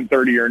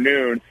 11:30 or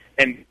noon.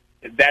 And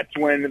that's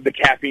when the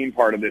caffeine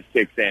part of this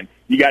kicks in.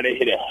 You got to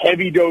hit a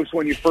heavy dose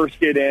when you first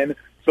get in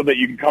so that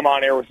you can come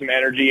on air with some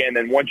energy. And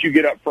then once you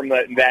get up from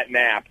that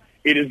nap,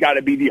 it has got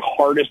to be the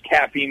hardest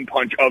caffeine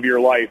punch of your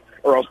life,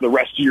 or else the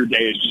rest of your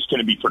day is just going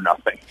to be for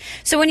nothing.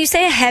 So when you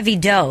say a heavy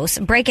dose,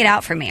 break it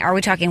out for me. Are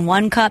we talking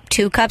 1 cup,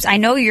 2 cups? I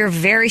know you're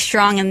very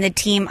strong in the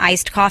team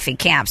iced coffee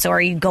camp. So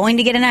are you going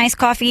to get an iced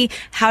coffee?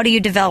 How do you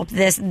develop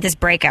this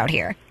breakout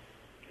here?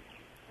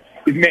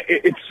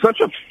 It's such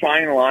a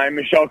fine line,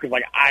 Michelle, because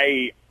like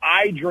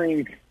I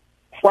drink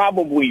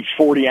probably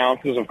 40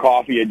 ounces of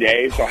coffee a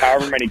day. So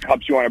however many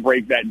cups you want to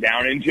break that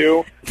down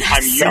into,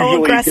 I'm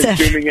usually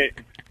consuming it.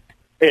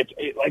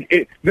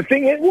 The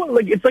thing is,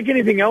 it's like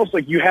anything else.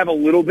 Like you have a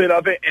little bit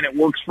of it and it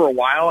works for a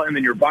while, and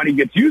then your body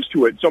gets used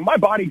to it. So my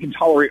body can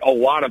tolerate a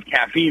lot of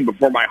caffeine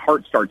before my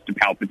heart starts to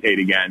palpitate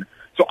again.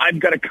 So I've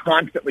got to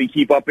constantly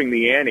keep upping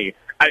the ante.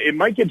 It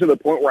might get to the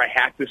point where I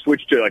have to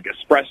switch to like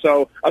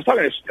espresso. I was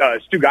talking to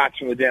Stu Gotch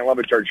from the Dan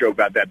Levichart show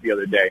about that the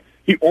other day.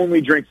 He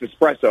only drinks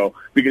espresso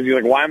because he's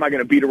like, why am I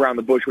going to beat around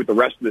the bush with the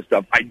rest of this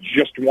stuff? I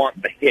just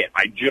want the hit.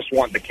 I just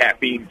want the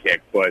caffeine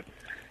kick. But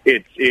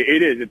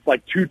it's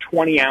like 2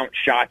 20-ounce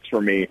shots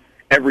for me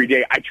every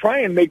day. I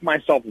try and make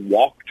myself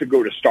walk to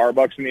go to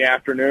Starbucks in the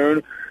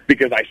afternoon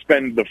because I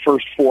spend the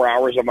first 4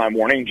 hours of my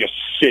morning just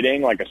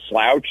sitting like a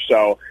slouch.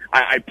 So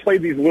I play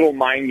these little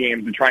mind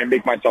games to try and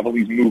make myself at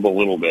least move a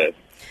little bit.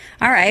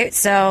 All right.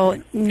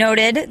 So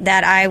noted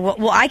that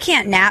I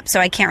can't nap, so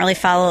I can't really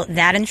follow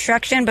that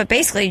instruction, but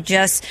basically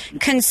just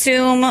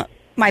consume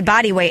my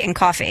body weight in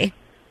coffee.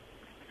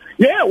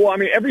 Yeah, well, I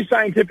mean, every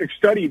scientific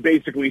study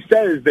basically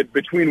says that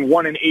between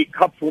 1 and 8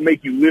 cups will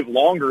make you live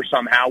longer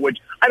somehow, which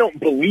I don't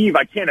believe.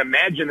 I can't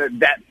imagine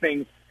that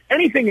thing.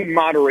 Anything in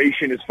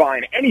moderation is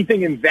fine.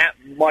 Anything in that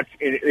much,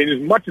 in as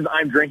much as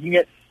I'm drinking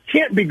it,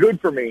 can't be good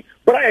for me.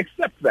 But I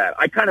accept that.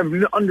 I kind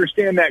of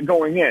understand that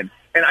going in.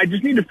 And I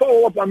just need to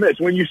follow up on this.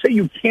 When you say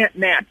you can't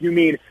nap, you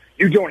mean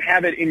you don't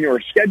have it in your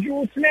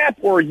schedule to nap,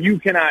 or you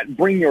cannot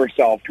bring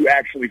yourself to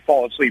actually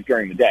fall asleep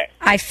during the day?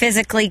 I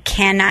physically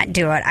cannot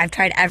do it. I've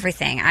tried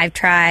everything. I've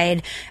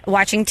tried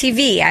watching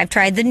TV. I've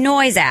tried the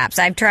noise apps.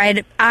 I've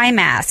tried eye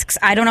masks.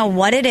 I don't know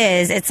what it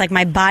is. It's like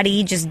my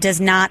body just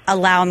does not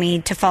allow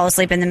me to fall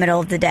asleep in the middle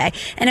of the day.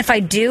 And if I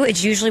do,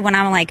 it's usually when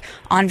I'm like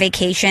on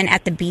vacation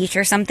at the beach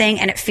or something,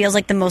 and it feels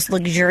like the most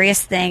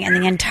luxurious thing in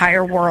the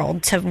entire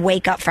world to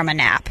wake up from a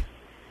nap.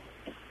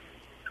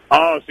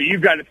 Oh, so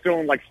you've got it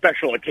still in like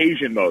special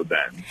occasion mode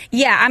then?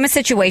 Yeah, I'm a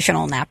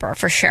situational napper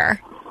for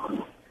sure.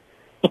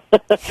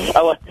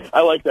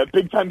 I like that.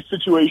 Big time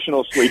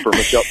situational sleeper,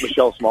 Michelle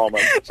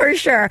Smallman. For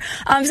sure.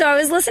 So I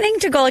was listening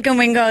to Golic and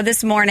Wingo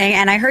this morning,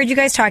 and I heard you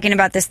guys talking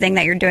about this thing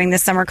that you're doing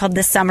this summer called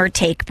the Summer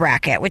Take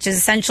Bracket, which is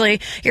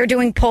essentially you're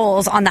doing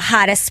polls on the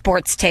hottest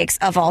sports takes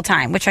of all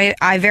time, which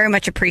I very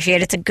much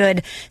appreciate. It's a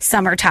good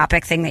summer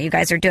topic thing that you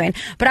guys are doing.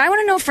 But I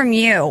want to know from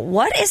you,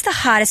 what is the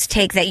hottest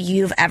take that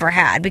you've ever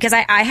had? Because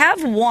I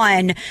have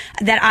one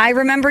that I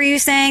remember you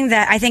saying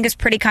that I think is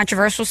pretty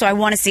controversial, so I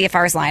want to see if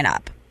ours line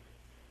up.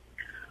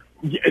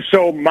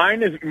 So my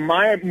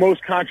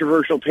most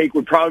controversial take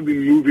would probably be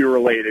movie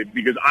related,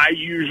 because I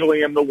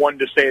usually am the one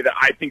to say that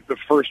I think the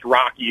first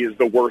Rocky is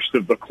the worst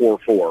of the core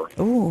four.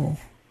 Ooh,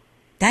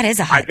 that is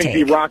a hot take. I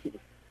think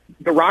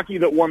the Rocky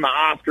that won the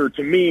Oscar,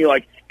 to me,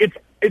 like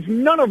it's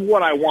none of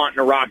what I want in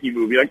a Rocky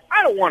movie. Like,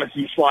 I don't want to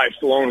see Sly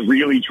Stallone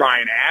really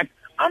try and act.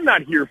 I'm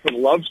not here for the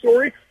love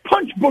story.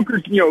 Punch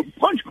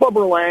punch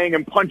Clubber Lang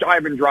and punch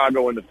Ivan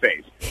Drago in the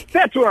face.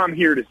 That's what I'm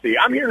here to see.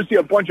 I'm here to see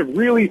a bunch of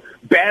really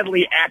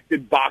badly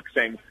acted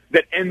boxing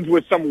that ends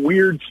with some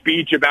weird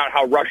speech about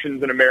how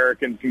Russians and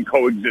Americans can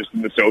coexist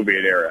in the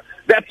Soviet era.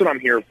 That's what I'm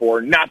here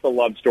for, not the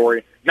love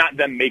story, not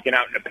them making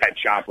out in a pet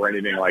shop or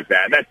anything like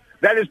that.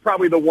 That is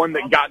probably the one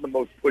that got the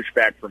most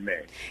pushback from me.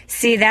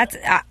 See,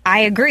 I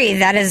agree.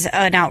 That is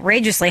an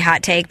outrageously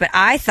hot take, but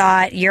I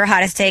thought your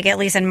hottest take, at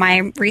least in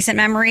my recent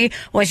memory,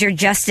 was your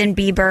Justin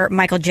Bieber,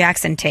 Michael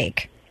Jackson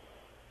take.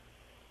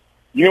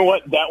 You know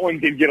what? That one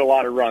did get a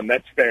lot of run.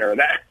 That's fair.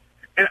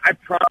 And I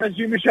promise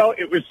you, Michelle,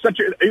 it was such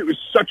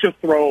a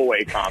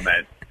throwaway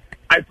comment.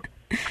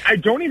 I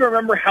don't even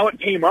remember how it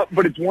came up,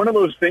 but it's one of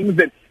those things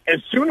that as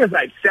soon as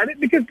I said it,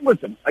 because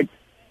listen,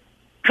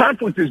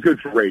 conflict is good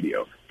for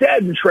radio.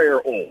 Dad and Trey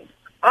are old.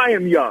 I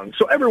am young.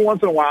 So every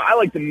once in a while, I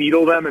like to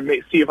needle them and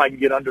see if I can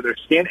get under their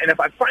skin. And if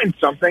I find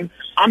something,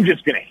 I'm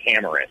just going to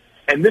hammer it.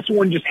 And this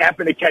one just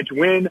happened to catch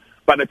wind.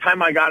 By the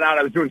time I got out,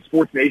 I was doing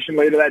Sports Nation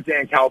later that day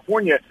in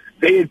California.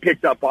 They had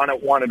picked up on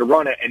it, wanted to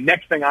run it. And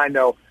next thing I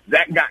know,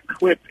 that got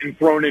clipped and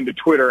thrown into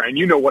Twitter. And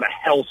you know what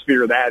a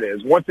hellsphere that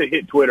is. Once it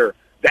hit Twitter,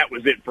 that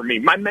was it for me.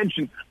 My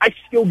mention, I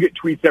still get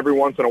tweets every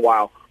once in a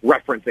while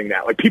referencing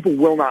that. Like, people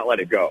will not let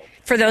it go.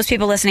 For those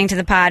people listening to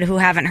the pod who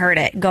haven't heard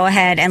it, go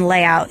ahead and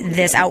lay out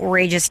this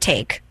outrageous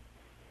take.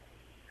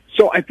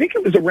 So I think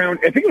it was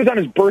on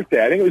his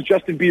birthday. I think it was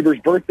Justin Bieber's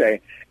birthday.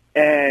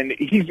 And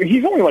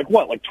he's only like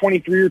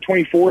 23 or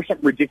 24,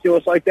 something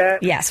ridiculous like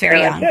that. Yes,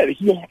 very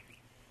young.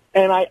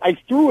 I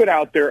threw it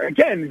out there,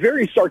 again,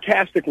 very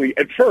sarcastically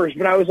at first,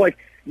 but I was like,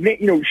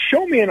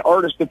 show me an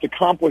artist that's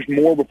accomplished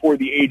more before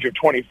the age of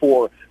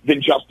 24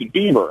 than Justin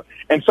Bieber.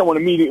 And someone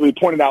immediately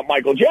pointed out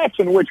Michael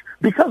Jackson, which,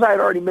 because I had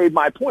already made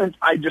my points,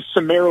 I just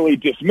summarily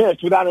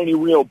dismissed without any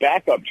real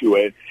backup to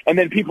it. And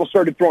then people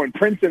started throwing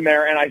Prince in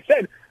there, and I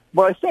said,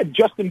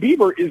 Justin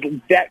Bieber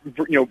is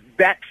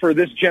that for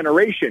this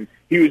generation.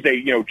 He was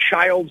a,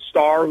 child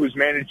star who's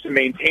managed to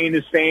maintain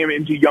his fame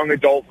into young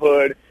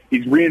adulthood.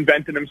 He's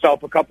reinvented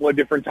himself a couple of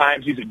different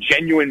times. He's a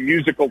genuine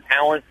musical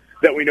talent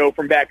that we know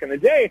from back in the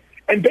day.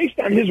 And based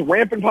on his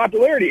rampant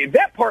popularity,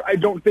 that part I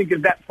don't think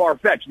is that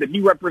far-fetched, that he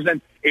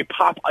represents a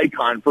pop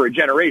icon for a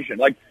generation.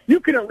 Like, you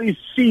can at least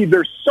see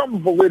there's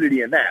some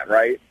validity in that,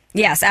 right?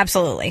 Yes,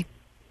 absolutely.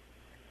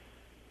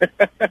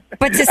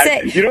 But to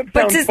say you don't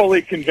sound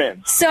fully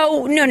convinced.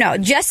 So no,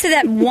 just to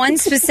that one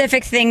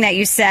specific thing that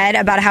you said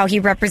about how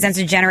he represents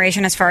a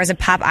generation as far as a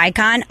pop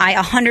icon, I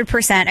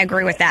 100%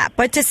 agree with that.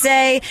 But to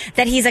say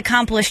that he's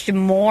accomplished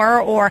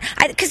more,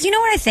 because you know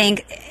what I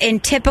think, in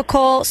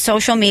typical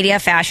social media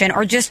fashion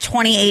or just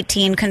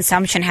 2018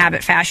 consumption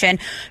habit fashion,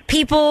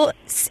 people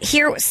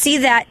see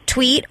that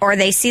tweet or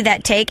they see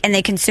that take and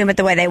they consume it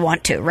the way they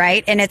want to,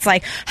 right? And it's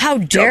like, how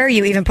dare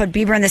you even put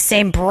Bieber in the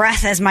same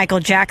breath as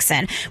Michael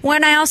Jackson?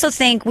 When I also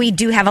think we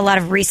do have a lot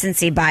of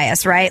recency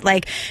bias, right?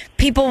 Like,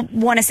 people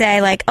want to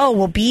say, like, oh,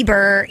 well,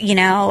 Bieber,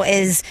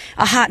 is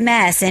a hot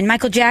mess, and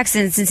Michael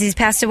Jackson, since he's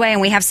passed away and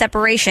we have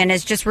separation,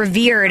 is just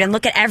revered, and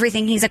look at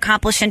everything he's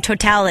accomplished in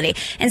totality,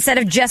 instead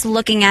of just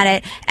looking at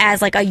it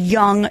as like a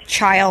young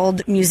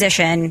child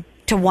musician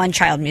to one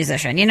child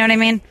musician. You know what I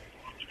mean?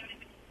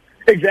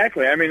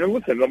 Exactly. I mean,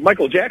 listen,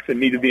 Michael Jackson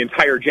needed the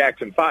entire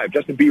Jackson 5.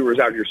 Justin Bieber is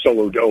out here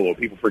solo dolo.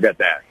 People forget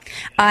that.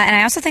 And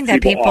I also think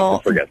that people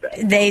forget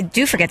that. They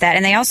do forget that,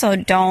 and they also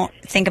don't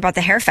think about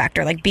the hair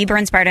factor. Like, Bieber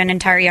inspired an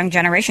entire young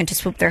generation to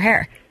swoop their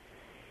hair.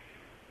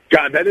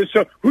 God, that is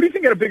so. Who do you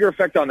think had a bigger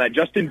effect on that,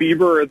 Justin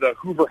Bieber or the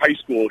Hoover High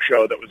School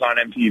show that was on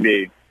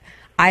MTV?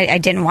 I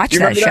didn't watch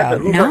that show.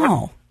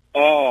 No.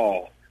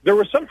 Oh. There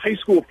was some high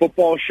school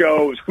football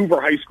show. It was Hoover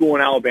High School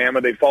in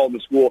Alabama. They followed the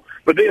school,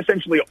 but they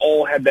essentially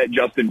all had that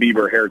Justin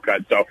Bieber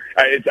haircut. So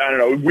I don't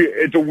know.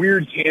 It's a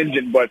weird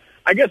tangent, but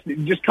I guess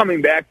just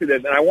coming back to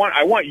this, and I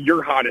want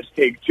your hottest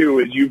take too,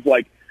 is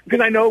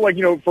because I know,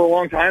 for a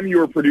long time you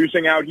were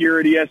producing out here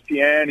at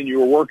ESPN and you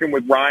were working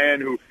with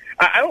Ryan, who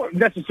I don't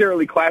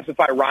necessarily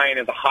classify Ryan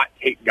as a hot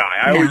take guy.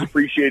 I always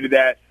appreciated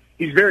that.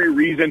 He's very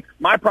reasoned.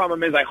 My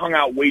problem is I hung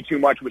out way too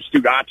much with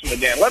Stu Gotch and the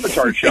Dan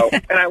Levitard show,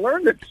 and I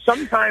learned that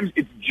sometimes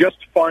it's just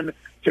fun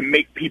to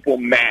make people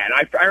mad.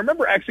 I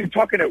remember actually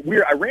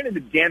I ran into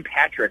Dan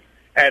Patrick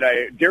at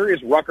a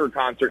Darius Rucker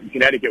concert in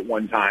Connecticut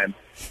one time.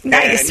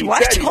 Nice. And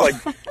What?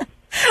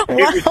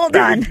 Hold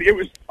on. It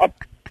was up.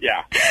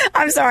 Yeah.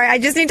 I'm sorry. I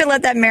just need to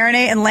let that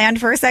marinate and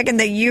land for a second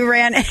that you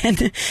ran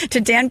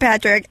into Dan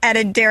Patrick at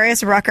a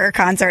Darius Rucker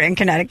concert in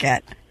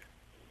Connecticut.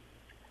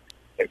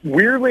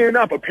 Weirdly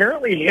enough,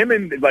 apparently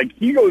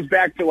he goes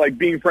back to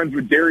being friends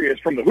with Darius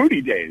from the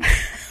Hootie days.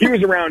 He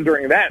was around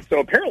during that, so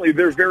apparently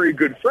they're very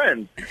good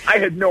friends. I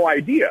had no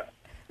idea.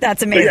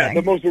 That's amazing. So yeah,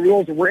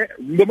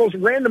 the most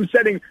random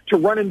setting to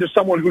run into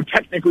someone who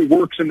technically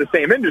works in the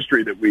same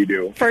industry that we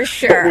do. For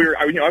sure.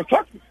 I was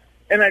talking,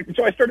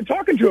 so I started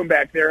talking to him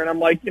back there, and I'm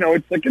like,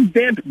 it's like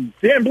Dan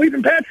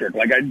bleeping Patrick.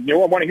 Like, I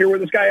want to hear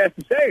what this guy has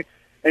to say.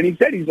 And he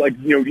said, he's like,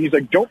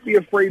 don't be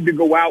afraid to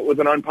go out with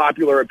an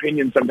unpopular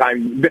opinion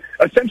sometimes.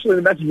 Essentially,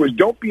 the message was,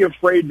 don't be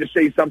afraid to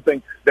say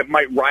something that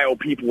might rile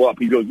people up.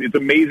 He goes, it's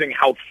amazing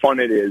how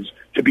fun it is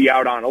to be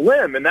out on a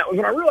limb. And that was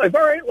when I realized,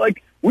 all right,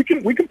 like, we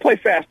can play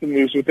fast and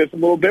loose with this a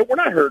little bit. We're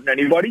not hurting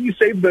anybody. You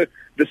save the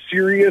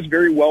serious,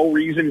 very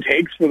well-reasoned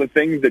takes for the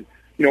things that,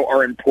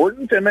 are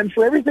important. And then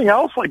for everything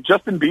else, like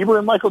Justin Bieber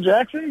and Michael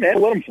Jackson, man,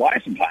 let them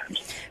fly sometimes.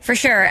 For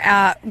sure.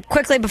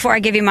 Quickly, before I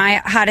give you my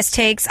hottest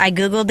takes, I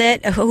Googled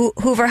it.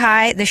 Hoover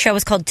High, the show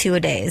is called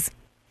 2-A-Days.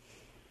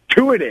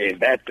 2-A-Days,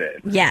 that's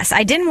it. Yes,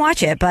 I didn't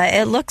watch it, but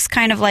it looks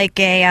kind of like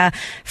a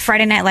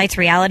Friday Night Lights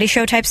reality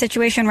show type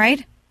situation,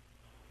 right?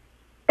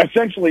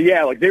 Essentially,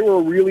 yeah. Like, they were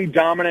a really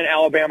dominant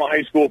Alabama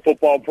high school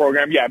football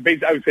program. Yeah,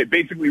 I would say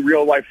basically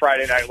real-life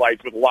Friday Night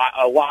Lights with a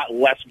lot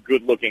less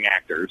good-looking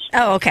actors.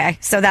 Oh, okay.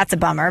 So that's a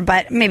bummer,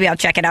 but maybe I'll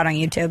check it out on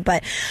YouTube.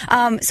 But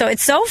so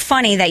it's so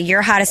funny that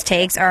your hottest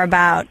takes are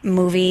about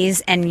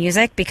movies and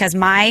music, because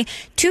my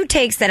two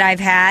takes that I've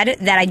had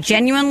that I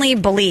genuinely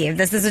believe,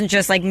 this isn't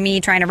just like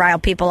me trying to rile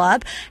people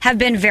up, have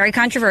been very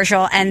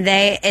controversial, and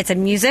it's a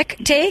music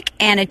take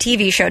and a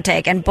TV show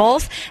take, and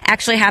both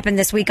actually happened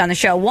this week on the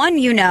show. One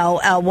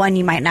one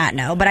you might not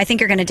know, but I think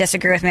you're going to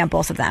disagree with me on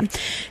both of them.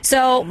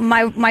 So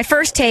my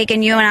first take,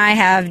 and you and I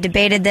have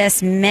debated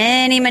this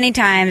many, many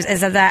times,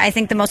 is that I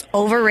think the most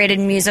overrated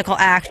musical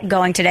act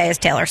going today is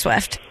Taylor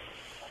Swift.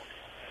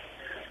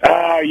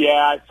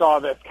 Yeah, I saw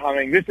this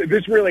coming.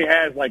 This really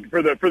has, like,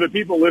 for the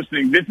people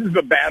listening, this is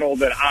the battle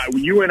that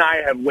you and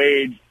I have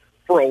waged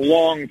for a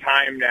long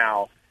time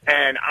now.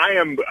 And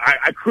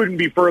I couldn't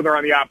be further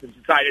on the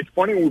opposite side. It's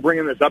funny when we're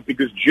bringing this up,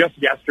 because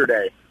just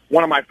yesterday,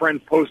 one of my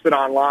friends posted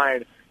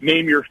online,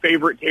 name your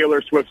favorite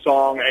Taylor Swift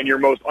song and your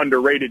most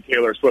underrated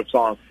Taylor Swift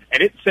song.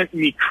 And it sent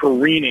me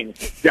careening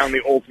down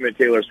the ultimate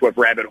Taylor Swift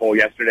rabbit hole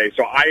yesterday.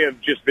 So I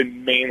have just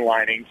been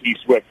mainlining T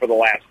Swift for the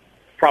last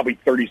probably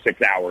 36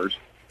 hours.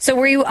 So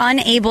were you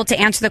unable to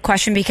answer the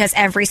question because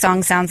every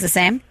song sounds the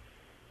same?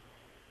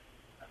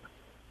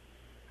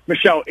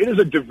 Michelle, it is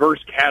a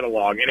diverse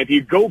catalog, and if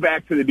you go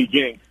back to the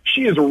beginning,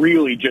 she has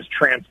really just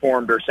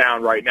transformed her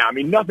sound right now. I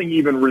mean, nothing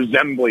even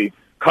resembling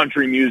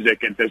country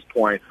music at this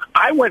point.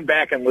 I went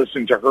back and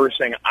listened to her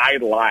sing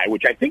I'd Lie,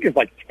 which I think is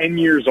like 10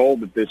 years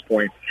old at this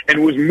point,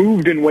 and was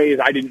moved in ways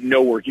I didn't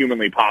know were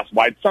humanly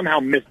possible. I'd somehow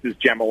missed this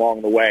gem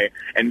along the way,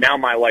 and now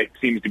my life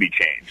seems to be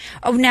changed.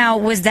 Oh, now,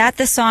 was that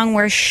the song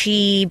where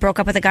she broke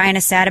up with a guy and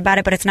is sad about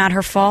it, but it's not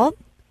her fault?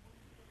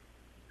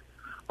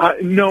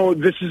 No,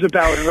 this is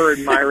about her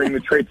admiring the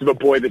traits of a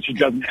boy that she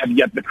doesn't have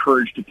yet the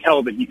courage to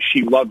tell that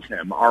she loves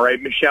him. All right,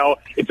 Michelle?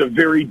 It's a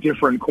very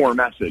different core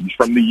message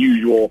from the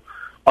usual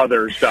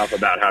other stuff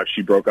about how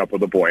she broke up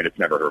with a boy and it's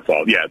never her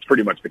fault. Yeah, it's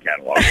pretty much the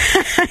catalog.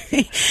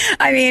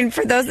 I mean,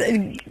 for those,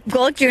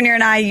 Golic Jr.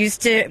 and I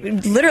used to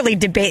literally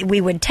debate.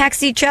 We would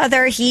text each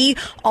other. He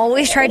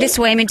always tried to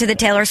sway me to the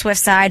Taylor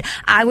Swift side.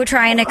 I would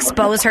try and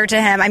expose her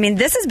to him. I mean,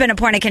 this has been a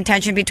point of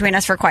contention between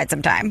us for quite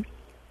some time.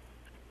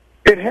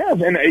 It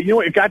has, and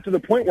it got to the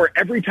point where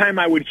every time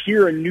I would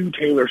hear a new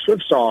Taylor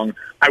Swift song,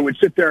 I would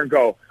sit there and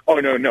go, oh,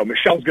 no,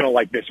 Michelle's going to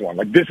like this one.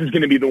 Like, this is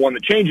going to be the one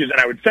that changes, and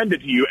I would send it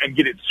to you and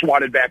get it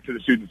swatted back to the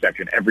student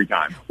section every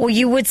time. Well,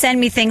 you would send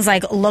me things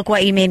like Look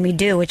What You Made Me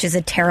Do, which is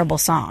a terrible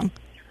song.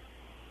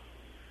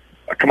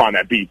 Come on,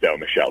 that beat, though,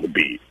 Michelle, the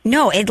beat.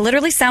 No, it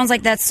literally sounds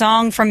like that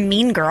song from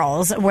Mean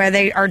Girls where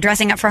they are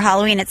dressing up for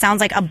Halloween. It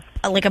sounds like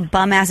a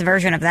bum-ass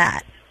version of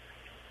that.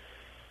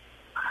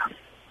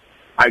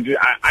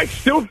 I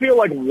still feel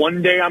like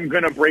one day I'm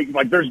going to break,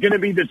 like there's going to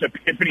be this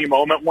epiphany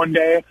moment one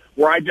day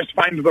where I just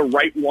find the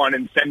right one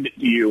and send it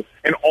to you,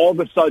 and all of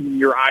a sudden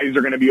your eyes are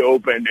going to be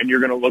opened and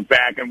you're going to look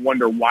back and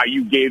wonder why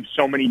you gave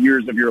so many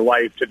years of your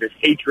life to this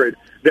hatred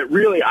that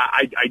really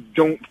I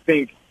don't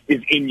think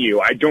is in you.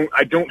 I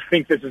don't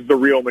think this is the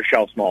real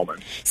Michelle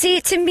Smallman.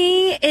 See, to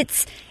me,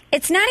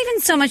 it's not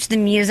even so much the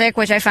music,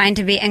 which I find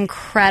to be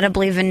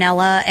incredibly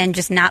vanilla and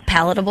just not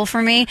palatable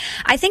for me.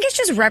 I think it's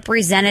just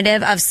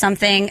representative of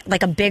something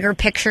like a bigger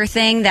picture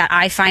thing that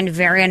I find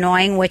very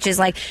annoying, which is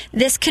like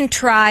this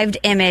contrived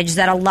image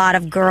that a lot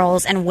of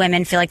girls and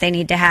women feel like they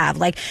need to have.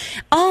 Like,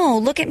 oh,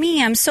 look at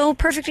me, I'm so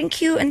perfect and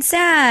cute and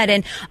sad.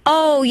 And,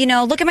 oh,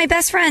 look at my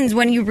best friends.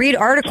 When you read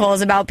articles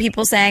about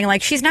people saying,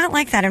 like, she's not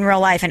like that in real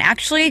life. And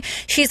actually,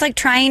 she's like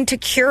trying to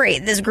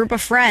curate this group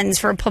of friends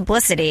for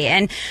publicity.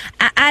 And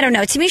I don't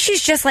know. To me,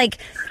 she's just like,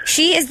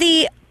 she is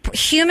the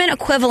human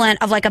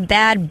equivalent of like a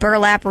bad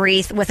burlap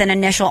wreath with an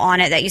initial on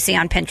it that you see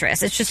on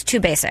Pinterest. It's just too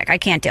basic. I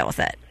can't deal with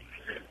it.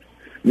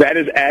 That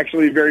is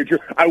actually very true.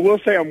 I will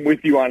say I'm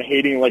with you on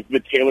hating like the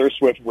Taylor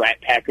Swift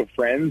rat pack of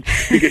friends,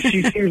 because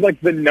she seems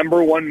like the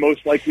number one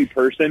most likely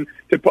person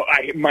to put.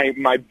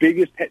 My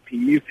biggest pet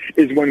peeve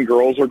is when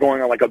girls are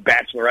going on like a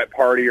bachelorette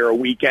party or a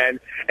weekend,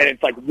 and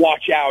it's like,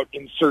 watch out,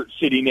 insert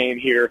city name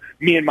here.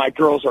 Me and my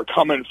girls are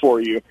coming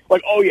for you.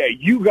 Like, oh yeah,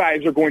 you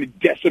guys are going to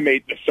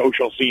decimate the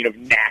social scene of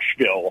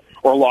Nashville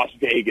or Las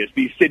Vegas,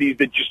 these cities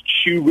that just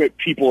chew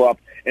people up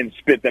and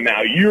spit them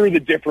out. You're the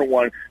different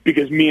one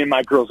because me and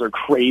my girls are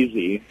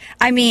crazy.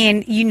 I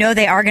mean,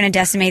 they are going to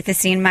decimate the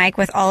scene, Mike,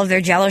 with all of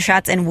their Jell-O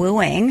shots and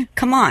wooing.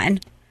 Come on.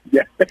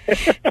 Yeah.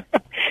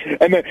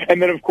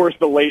 And then, of course,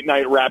 the late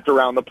night wrapped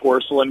around the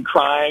porcelain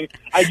crying,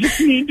 I just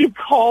need to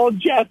call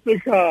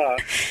Jessica.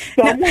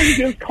 Someone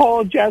just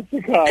call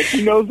Jessica.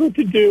 She knows what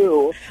to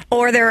do.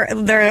 Or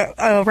they're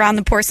around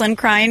the porcelain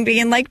crying,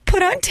 being like,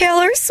 put on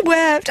Taylor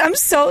Swift. I'm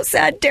so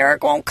sad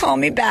Derek won't call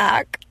me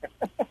back.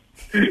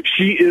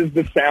 She is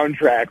the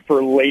soundtrack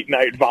for late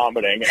night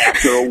vomiting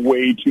after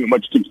way too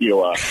much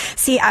tequila.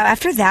 See,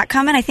 after that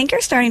comment, I think you're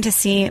starting to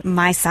see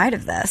my side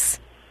of this.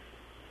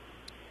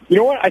 You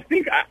know what? I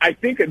think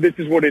this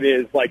is what it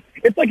is. Like,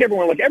 it's like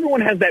everyone. Like,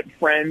 everyone has that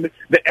friend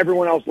that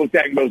everyone else looks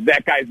at and goes,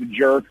 "That guy's a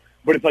jerk."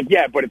 But it's like,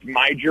 yeah, but it's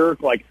my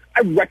jerk. Like,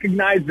 I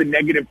recognize the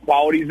negative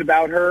qualities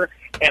about her,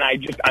 and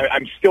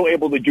I'm still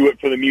able to do it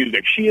for the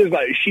music. She is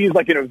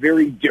like in a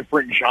very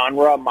different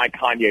genre. My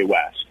Kanye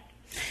West.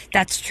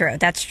 That's true.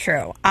 That's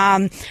true.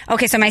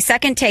 Okay, so my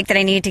second take that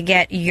I need to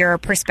get your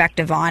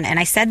perspective on, and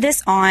I said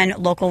this on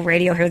local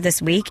radio here this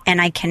week,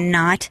 and I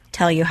cannot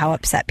tell you how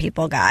upset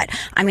people got.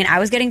 I mean, I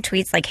was getting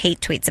tweets, like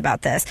hate tweets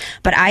about this,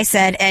 but I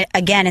said,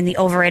 again, in the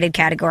overrated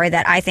category,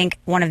 that I think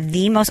one of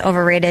the most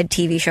overrated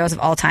TV shows of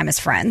all time is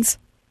Friends.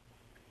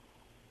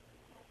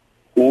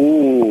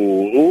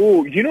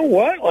 Ooh, you know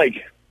what? Like,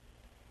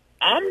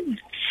 I'm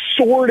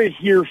sort of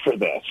here for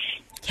this.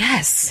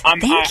 Yes,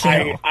 thank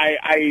you.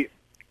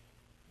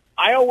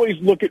 I always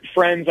look at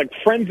Friends, like,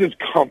 Friends is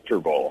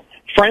comfortable.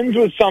 Friends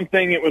was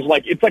something, it was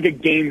like, it's like a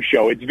game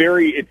show. It's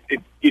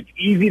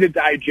easy to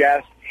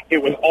digest.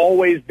 It was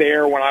always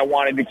there when I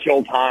wanted to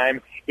kill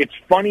time. It's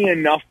funny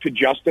enough to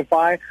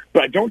justify,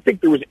 but I don't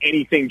think there was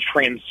anything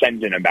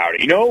transcendent about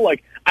it. You know,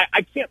 like,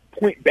 I can't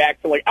point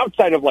back to, like,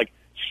 outside of, like,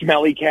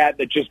 Smelly Cat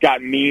that just got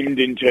memed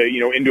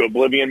into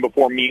oblivion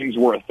before memes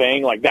were a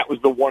thing. Like, that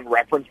was the one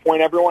reference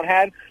point everyone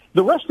had.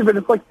 The rest of it,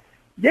 it's like,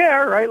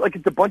 yeah, right. Like,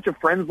 it's a bunch of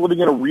friends living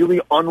in a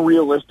really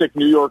unrealistic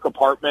New York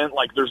apartment.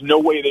 Like, there's no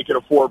way they could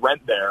afford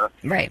rent there.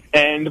 Right.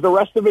 And the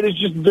rest of it is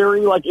just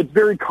very, like, it's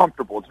very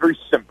comfortable. It's very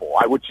simple,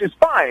 which is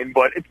fine,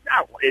 but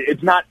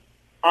it's not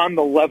on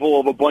the level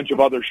of a bunch of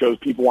other shows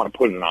people want to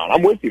put it on.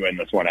 I'm with you in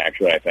this one,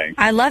 actually, I think.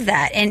 I love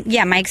that. And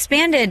yeah, my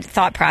expanded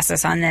thought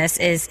process on this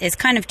is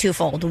kind of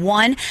twofold.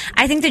 One,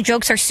 I think the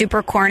jokes are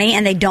super corny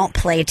and they don't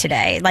play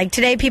today. Like,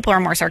 today people are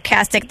more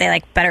sarcastic. They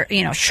like better,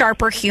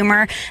 sharper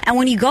humor. And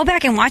when you go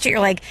back and watch it, you're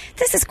like,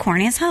 this is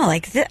corny as hell.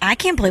 Like, I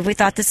can't believe we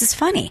thought this is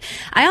funny.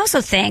 I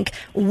also think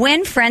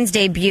when Friends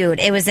debuted,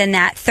 it was in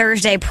that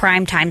Thursday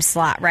primetime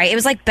slot, right? It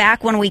was like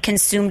back when we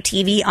consumed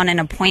TV on an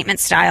appointment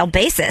style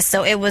basis.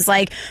 So it was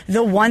like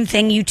the one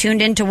thing you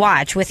tuned in to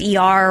watch with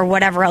ER or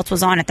whatever else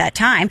was on at that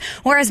time.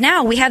 Whereas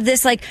now we have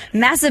this like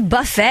massive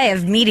buffet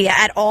of media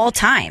at all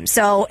times.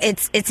 So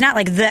it's not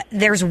like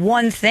there's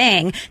one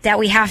thing that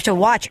we have to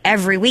watch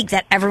every week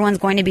that everyone's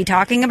going to be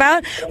talking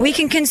about. We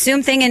can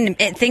consume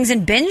things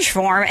in binge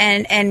form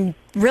and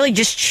really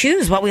just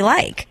choose what we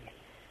like.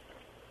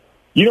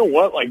 You know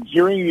what? Like,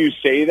 hearing you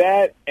say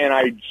that, and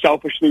I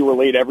selfishly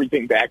relate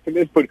everything back to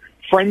this, but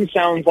Friends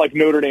sounds like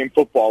Notre Dame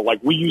football.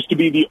 Like, we used to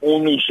be the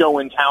only show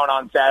in town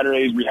on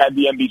Saturdays. We had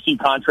the NBC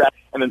contract,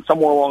 and then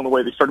somewhere along the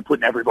way, they started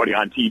putting everybody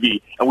on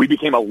TV, and we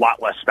became a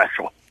lot less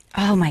special.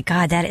 Oh, my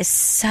God. That is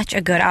such a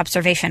good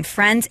observation.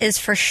 Friends is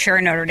for sure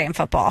Notre Dame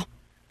football.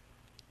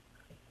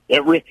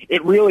 It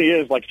really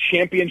is, like,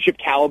 championship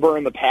caliber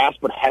in the past,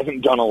 but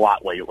hasn't done a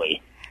lot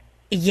lately.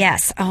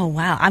 Yes. Oh,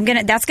 wow.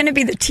 That's gonna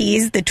be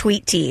the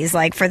tweet tease,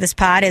 like, for this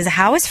pod, is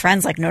how is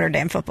Friends like Notre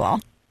Dame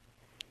football?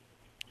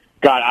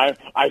 God,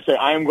 I say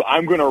I'm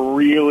going to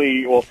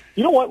really, well,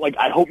 you know what? Like,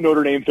 I hope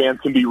Notre Dame fans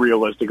can be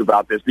realistic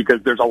about this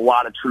because there's a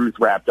lot of truth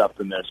wrapped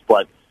up in this.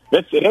 But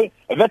to me,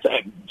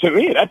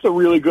 that's a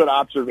really good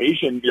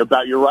observation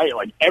about, you're right.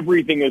 Like,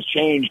 everything has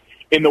changed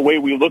in the way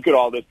we look at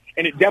all this.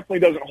 And it definitely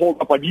doesn't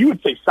hold up. Like, you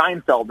would say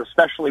Seinfeld,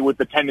 especially with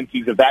the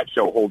tendencies of that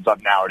show, holds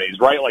up nowadays,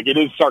 right? Like, it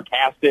is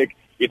sarcastic.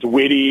 It's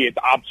witty, it's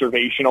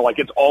observational, like,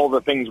 it's all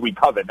the things we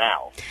covet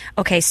now.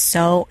 Okay,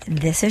 so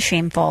this is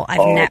shameful.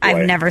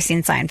 I've never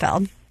seen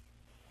Seinfeld.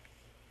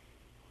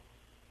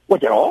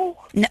 Like, at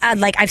all?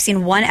 I've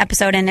seen one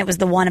episode, and it was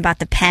the one about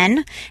the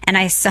pen, and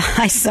I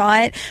saw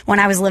it when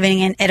I was living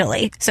in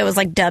Italy, so it was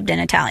like dubbed in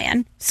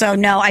Italian. So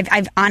no,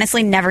 I've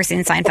honestly never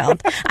seen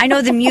Seinfeld. I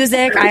know the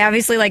music. I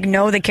obviously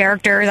know the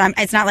characters.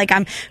 It's not like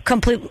I'm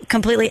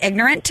completely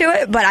ignorant to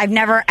it, but I've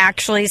never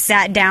actually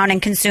sat down and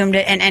consumed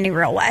it in any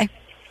real way.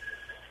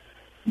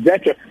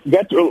 That's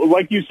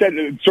like you said,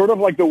 sort of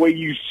like the way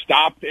you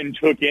stopped and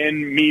took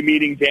in me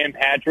meeting Dan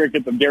Patrick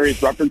at the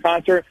Darius Rucker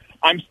concert.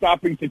 I'm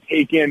stopping to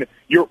take in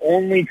your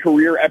only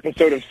career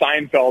episode of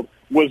Seinfeld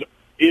was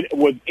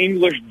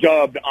English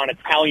dubbed on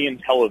Italian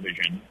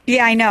television.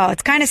 Yeah, I know.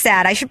 It's kind of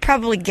sad. I should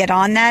probably get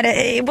on that.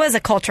 It was a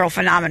cultural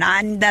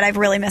phenomenon that I've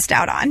really missed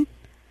out on.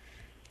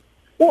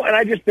 Well, and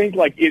I just think,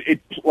 like, it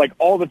like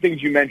all the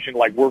things you mentioned,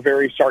 like, we're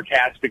very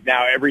sarcastic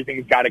now.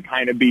 Everything's got to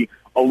kind of be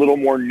a little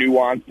more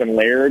nuanced and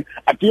layered.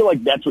 I feel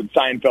like that's what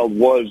Seinfeld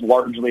was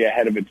largely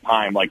ahead of its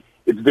time. Like,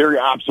 It's very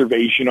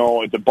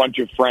observational. It's a bunch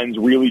of friends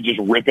really just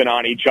ripping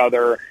on each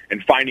other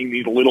and finding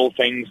these little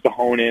things to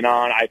hone in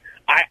on.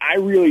 I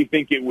really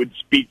think it would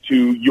speak to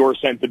your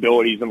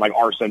sensibilities and like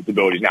our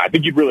sensibilities now. I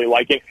think you'd really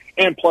like it.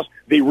 And plus,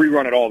 they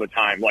rerun it all the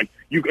time. Like,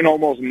 you can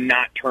almost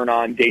not turn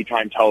on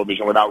daytime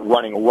television without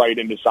running right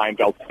into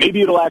Seinfeld.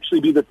 Maybe it'll actually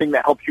be the thing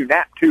that helps you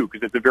nap, too,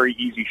 because it's a very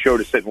easy show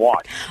to sit and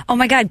watch. Oh,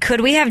 my God.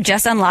 Could we have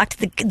just unlocked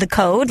the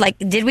code? Like,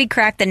 did we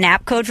crack the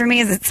nap code for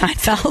me? Is it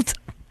Seinfeld?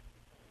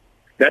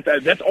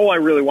 That's all I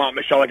really want,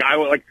 Michelle. Like, I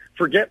would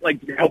forget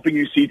helping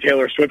you see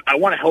Taylor Swift. I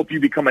want to help you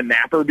become a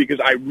napper because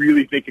I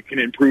really think it can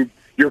improve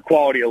your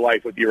quality of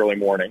life with the early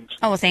mornings.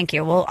 Oh, well, thank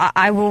you. Well,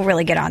 I will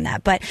really get on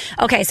that. But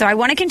okay, so I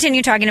want to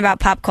continue talking about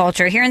pop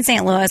culture here in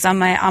St. Louis on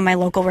my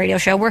local radio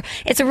show, where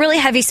it's a really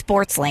heavy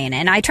sports lane.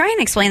 And I try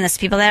and explain this to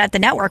people that at the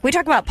network, we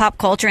talk about pop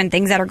culture and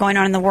things that are going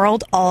on in the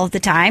world all of the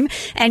time.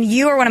 And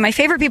you are one of my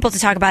favorite people to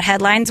talk about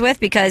headlines with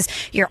because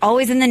you're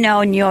always in the know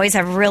and you always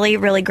have really,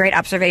 really great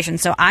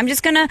observations. So I'm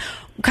just going to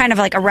kind of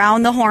like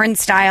around the horn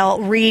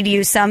style read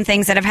you some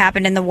things that have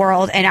happened in the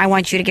world, and I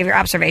want you to give your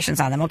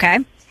observations on them, okay?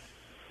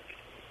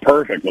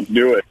 Perfect. Let's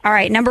do it. All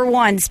right. Number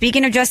one,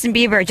 speaking of Justin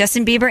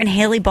Bieber and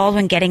Hailey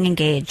Baldwin getting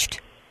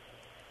engaged.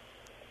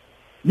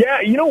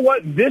 Yeah, you know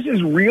what? This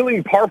is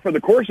really par for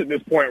the course at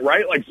this point,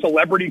 right? Like,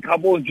 celebrity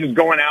couples just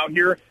going out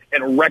here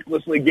and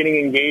recklessly getting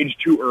engaged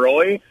too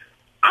early.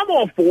 I'm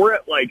all for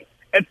it. Like,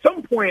 at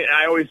some point,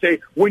 I always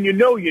say, when you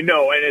know, you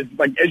know. And it's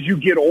like, as you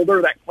get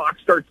older, that clock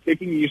starts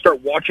ticking and you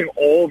start watching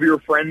all of your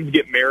friends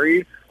get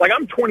married. Like,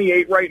 I'm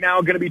 28 right now,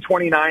 going to be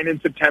 29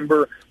 in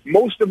September.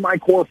 Most of my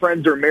core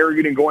friends are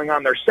married and going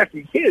on their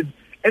second kids.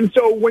 And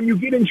so when you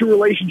get into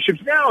relationships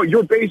now,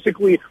 you're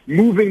basically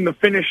moving the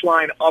finish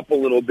line up a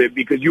little bit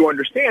because you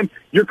understand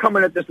you're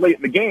coming at this late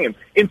in the game.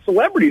 In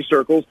celebrity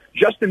circles,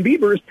 Justin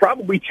Bieber is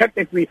probably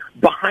technically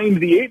behind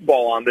the eight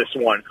ball on this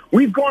one.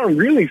 We've gone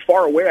really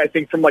far away, I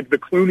think, from like the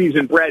Clooney's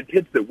and Brad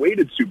Pitts that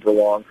waited super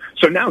long.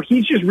 So now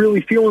he's just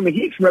really feeling the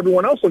heat from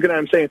everyone else looking at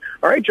him saying,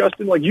 all right,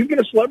 Justin, like, you've been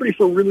a celebrity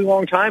for a really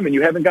long time and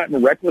you haven't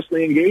gotten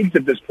recklessly engaged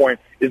at this point.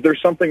 Is there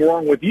something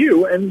wrong with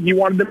you? And he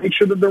wanted to make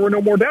sure that there were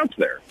no more doubts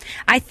there.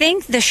 I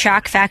think the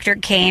shock factor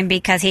came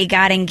because he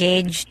got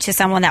engaged to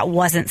someone that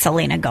wasn't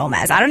Selena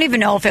Gomez. I don't even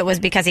know if it was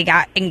because he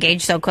got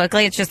engaged so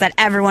quickly. It's just that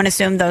everyone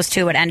assumed those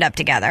two would end up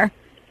together.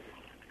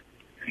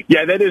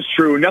 Yeah, that is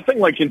true. Nothing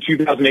like in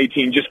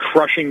 2018, just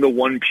crushing the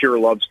one pure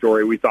love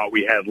story we thought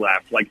we had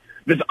left. Like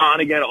this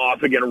on-again,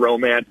 off-again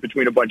romance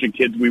between a bunch of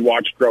kids we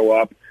watched grow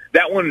up.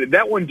 That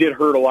one did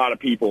hurt a lot of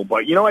people.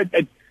 But, you know,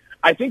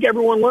 I think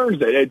everyone learns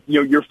that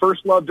your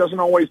first love doesn't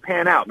always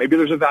pan out. Maybe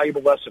there's a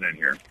valuable lesson in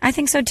here. I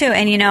think so, too.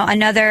 And, you know,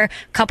 another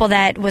couple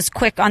that was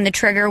quick on the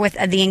trigger with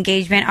the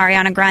engagement,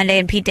 Ariana Grande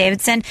and Pete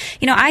Davidson,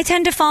 you know, I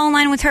tend to fall in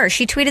line with her.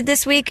 She tweeted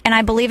this week, and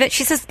I believe it.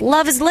 She says,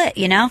 love is lit,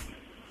 you know?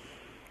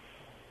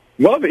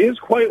 Love is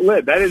quite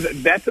lit.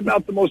 That's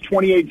about the most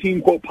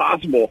 2018 quote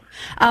possible.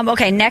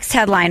 Okay, next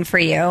headline for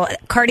you.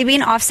 Cardi B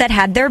and Offset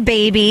had their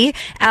baby,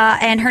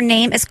 and her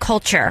name is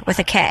Culture with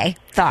a K.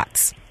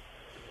 Thoughts?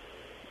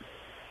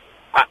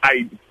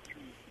 I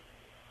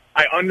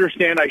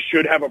understand I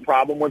should have a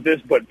problem with this,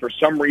 but for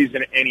some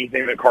reason,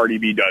 anything that Cardi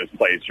B does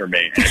plays for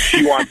me. And if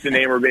she wants to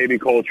name her baby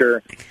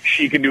Culture,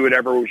 she can do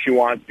whatever she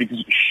wants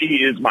because she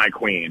is my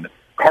queen.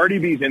 Cardi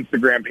B's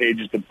Instagram page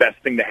is the best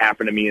thing to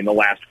happen to me in the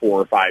last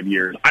 4 or 5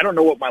 years. I don't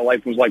know what my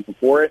life was like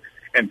before it,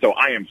 and so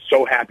I am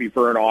so happy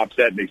for her and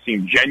Offset. They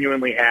seem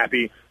genuinely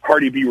happy.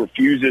 Cardi B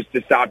refuses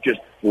to stop just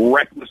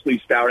recklessly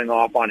spouting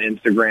off on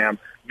Instagram.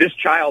 This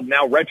child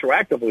now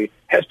retroactively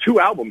has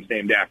 2 albums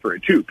named after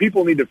it, too.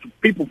 People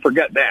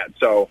forget that.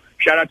 So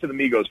shout out to the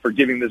Migos for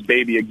giving this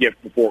baby a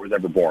gift before it was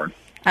ever born.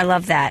 I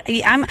love that.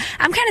 I'm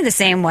kind of the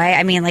same way.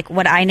 I mean, like,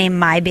 would I name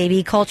my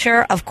baby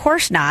Culture? Of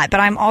course not. But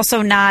I'm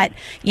also not,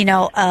 you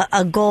know,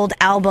 a gold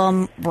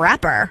album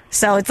rapper.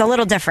 So it's a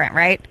little different,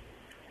 right?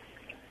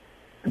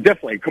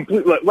 Definitely.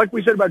 Completely. Like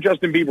we said about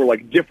Justin Bieber,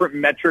 like different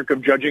metric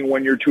of judging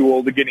when you're too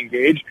old to get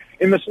engaged.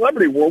 In the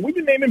celebrity world, we've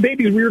been naming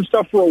babies weird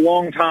stuff for a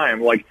long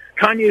time. Like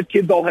Kanye's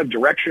kids all have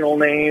directional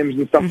names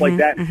and stuff like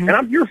that. And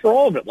I'm here for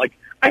all of it. Like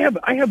I have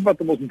about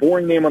the most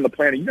boring name on the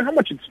planet. You know how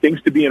much it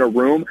stinks to be in a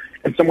room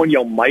and someone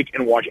yell Mike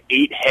and watch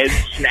 8 heads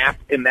snap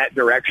in that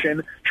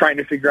direction trying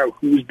to figure out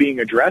who's being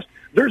addressed?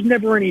 There's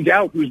never any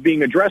doubt who's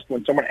being addressed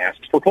when someone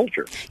asks for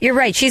Culture. You're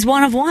right. She's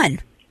one of one.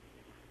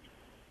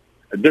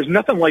 There's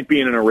nothing like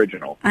being an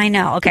original. I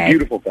know. Okay. It's a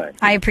beautiful thing.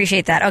 I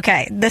appreciate that.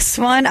 Okay. This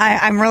one,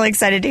 I'm really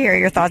excited to hear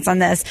your thoughts on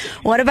this.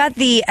 What about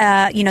the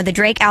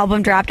Drake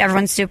album dropped?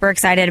 Everyone's super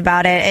excited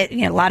about it.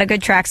 A lot of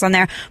good tracks on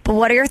there. But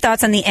what are your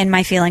thoughts on the In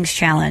My Feelings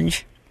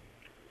challenge?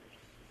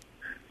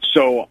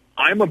 So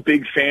I'm a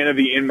big fan of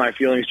the In My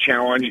Feelings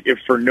challenge, if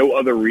for no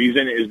other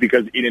reason, is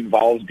because it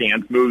involves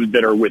dance moves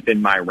that are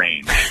within my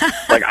range.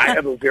 Like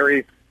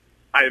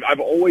I've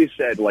always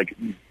said, like,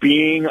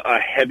 being a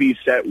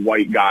heavy-set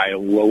white guy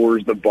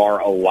lowers the bar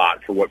a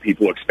lot for what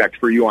people expect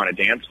for you on a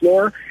dance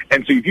floor.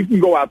 And so if you can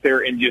go out there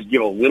and just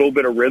give a little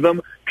bit of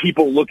rhythm,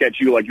 people look at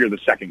you like you're the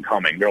second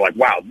coming. They're like,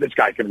 wow, this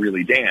guy can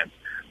really dance.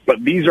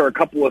 But these are a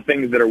couple of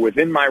things that are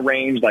within my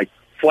range, like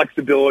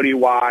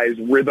flexibility-wise,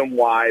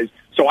 rhythm-wise,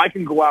 so I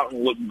can go out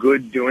and look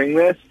good doing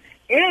this.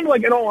 And,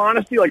 like, in all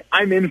honesty, like,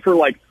 I'm in for,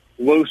 like,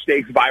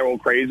 low-stakes viral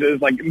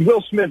crazes. Like,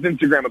 Will Smith's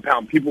Instagram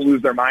account, people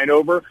lose their mind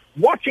over.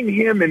 Watching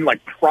him in,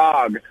 like,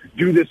 Prague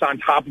do this on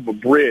top of a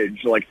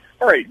bridge, like,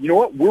 all right, you know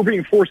what? We're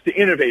being forced to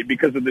innovate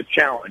because of this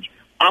challenge.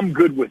 I'm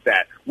good with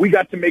that. We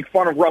got to make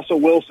fun of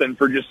Russell Wilson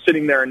for just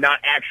sitting there and not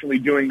actually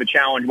doing the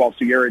challenge while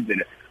Sierra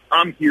did it.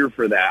 I'm here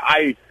for that.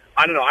 I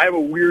don't know. I have a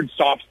weird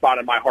soft spot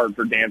in my heart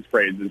for dance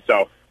crazes.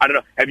 So I don't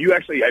know. Have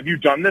you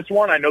done this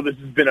one? I know this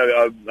has been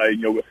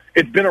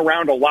it's been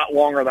around a lot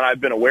longer than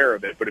I've been aware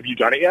of it, but have you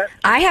done it yet?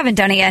 I haven't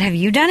done it yet. Have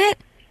you done it?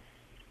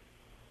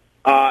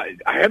 I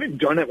haven't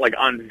done it like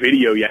on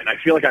video yet, and I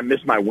feel like I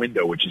missed my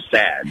window, which is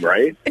sad,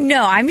 right?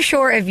 No, I'm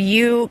sure if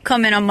you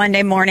come in on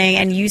Monday morning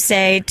and you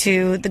say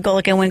to the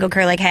Golic and Winkle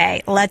crew, like,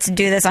 hey, let's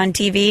do this on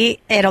TV,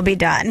 it'll be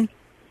done.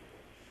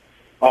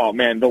 Oh,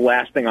 man, the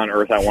last thing on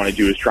earth I want to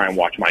do is try and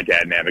watch my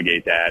dad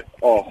navigate that.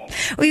 Oh.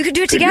 Well, you could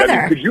do it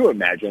together. Could you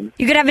imagine?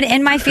 You could have an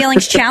In My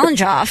Feelings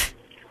challenge off.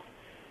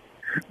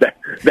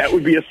 That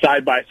would be a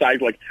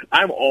side-by-side. Like,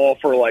 I'm all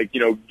for, like,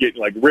 getting,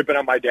 like, ripping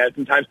on my dad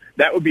sometimes.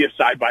 That would be a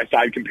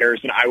side-by-side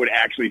comparison. I would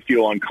actually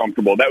feel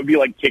uncomfortable. That would be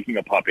like kicking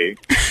a puppy.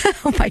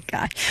 Oh, my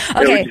God.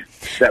 Okay.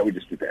 That would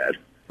just be bad.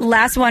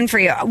 Last one for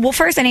you. Well,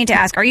 first I need to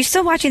ask, are you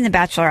still watching The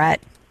Bachelorette?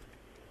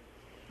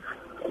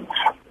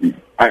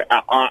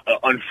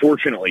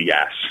 Unfortunately,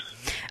 yes.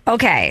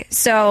 Okay,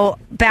 so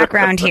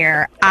background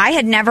here. I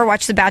had never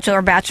watched The Bachelor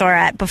or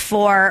Bachelorette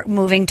before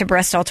moving to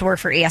Bristol to work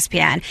for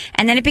ESPN.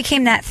 And then it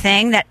became that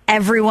thing that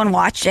everyone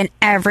watched and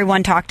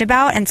everyone talked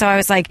about. And so I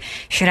was like,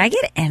 should I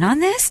get in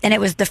on this? And it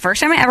was the first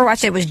time I ever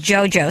watched it was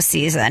JoJo's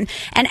season.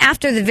 And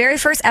after the very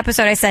first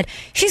episode, I said,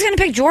 she's going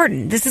to pick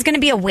Jordan. This is going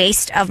to be a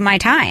waste of my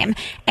time.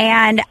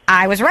 And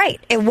I was right.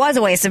 It was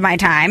a waste of my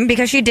time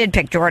because she did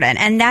pick Jordan.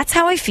 And that's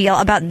how I feel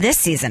about this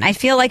season. I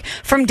feel like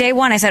from day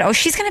one, I said, oh,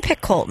 she's going to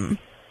pick Colton.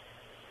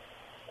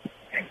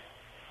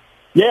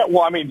 Yeah,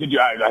 well, I mean,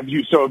 have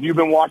you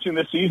been watching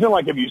this season?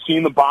 Like, have you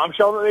seen the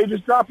bombshell that they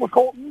just dropped with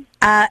Colton?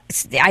 I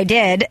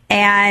did,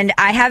 and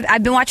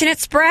I've been watching it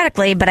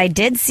sporadically, but I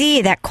did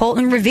see that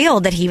Colton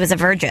revealed that he was a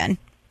virgin.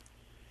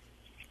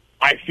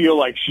 I feel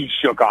like she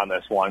shook on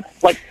this one.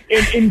 Like,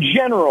 in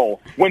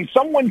general, when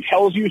someone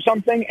tells you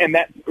something,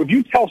 if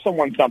you tell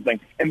someone something,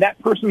 and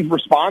that person's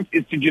response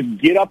is to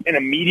just get up and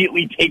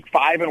immediately take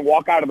 5 and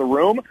walk out of the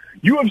room,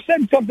 you have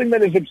said something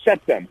that has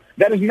upset them.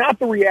 That is not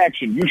the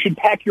reaction. You should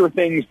pack your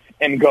things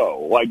and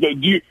go. Like,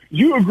 do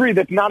you agree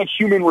that's not a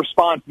human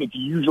response that's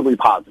usually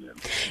positive?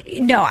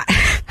 No,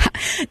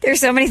 there's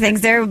so many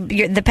things there.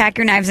 The pack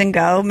your knives and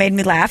go made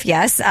me laugh.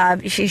 Yes,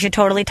 she should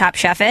totally Top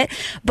Chef it.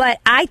 But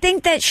I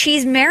think that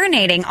she's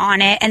marinating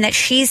on it and that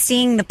she's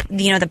seeing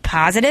the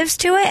positives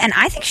to it. And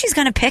I think she's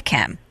going to pick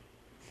him.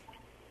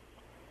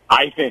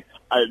 I think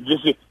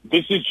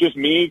this is just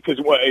me because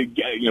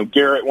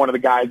Garrett, one of the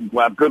guys,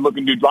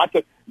 good-looking dude.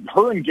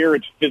 Her and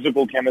Garrett's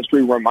physical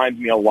chemistry reminds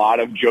me a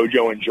lot of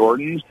JoJo and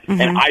Jordan's,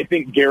 and I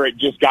think Garrett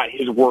just got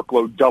his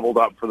workload doubled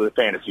up for the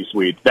fantasy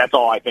suite. That's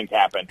all I think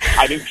happened.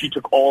 I think she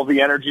took all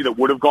the energy that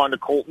would have gone to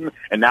Colton,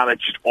 and now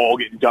that's just all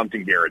getting dumped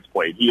in Garrett's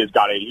plate. He has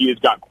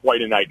got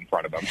quite a night in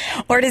front of him.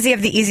 Or does he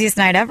have the easiest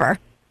night ever?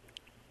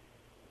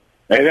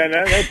 And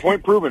then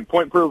point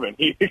proven.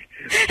 He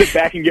sit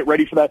back and get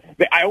ready for that.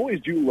 I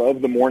always do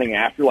love the morning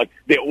after. Like,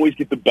 they always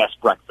get the best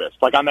breakfast.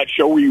 Like, on that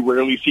show where you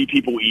rarely see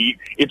people eat,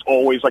 it's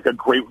always like a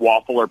great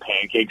waffle or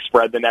pancake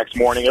spread the next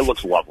morning. It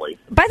looks lovely.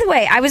 By the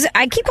way,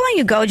 I keep calling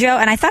you Gojo,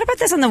 and I thought about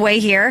this on the way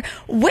here.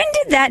 When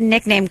did that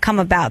nickname come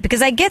about?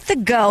 Because I get the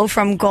Go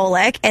from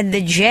Golic and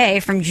the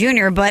J from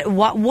Junior, but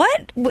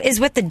what is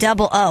with the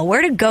double O?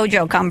 Where did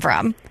Gojo come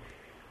from?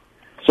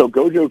 So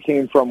Gojo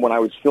came from when I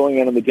was filling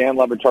in on the Dan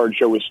Levitard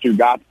show with Stu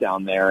Gotts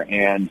down there,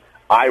 and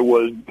I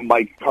was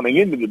Mike coming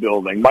into the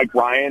building. Mike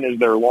Ryan is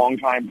their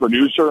longtime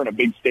producer and a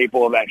big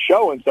staple of that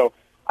show, and so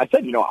I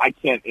said, I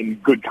can't in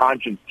good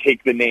conscience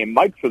take the name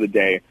Mike for the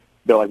day.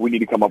 They're like, we need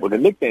to come up with a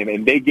nickname,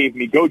 and they gave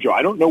me Gojo.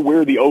 I don't know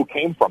where the O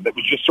came from. That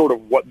was just sort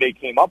of what they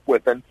came up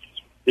with, and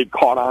it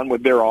caught on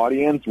with their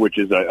audience, which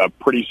is a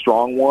pretty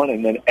strong one,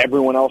 and then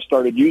everyone else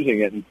started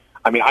using it. And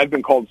I mean, I've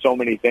been called so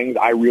many things,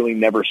 I really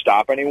never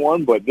stop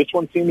anyone, but this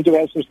one seems to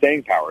have some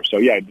staying power. So,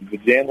 yeah, the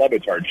Dan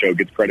Levitard show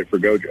gets credit for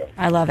Gojo.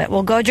 I love it.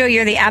 Well, Gojo,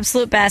 you're the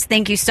absolute best.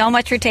 Thank you so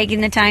much for taking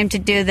the time to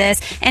do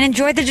this, and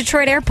enjoy the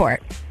Detroit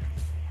airport.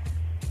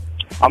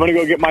 I'm going to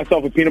go get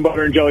myself a peanut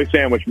butter and jelly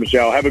sandwich,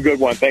 Michelle. Have a good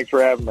one. Thanks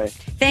for having me.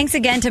 Thanks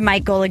again to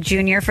Mike Golic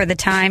Jr. for the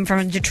time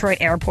from Detroit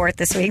Airport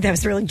this week. That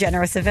was really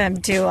generous of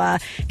him to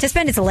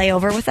spend his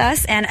layover with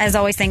us. And as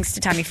always, thanks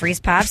to Tommy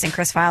Freeze Pops and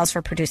Chris Files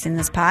for producing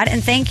this pod.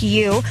 And thank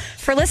you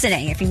for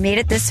listening. If you made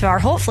it this far,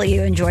 hopefully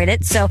you enjoyed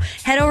it. So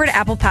head over to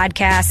Apple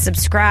Podcasts,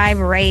 subscribe,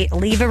 rate,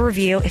 leave a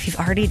review. If you've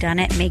already done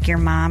it, make your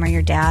mom or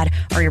your dad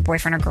or your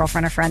boyfriend or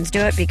girlfriend or friends do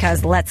it,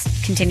 because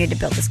let's continue to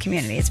build this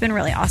community. It's been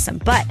really awesome.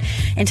 But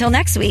until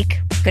next week,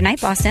 good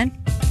night, Boston.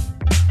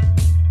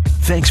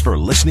 Thanks for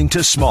listening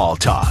to Small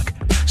Talk.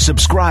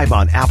 Subscribe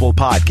on Apple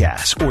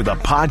Podcasts or the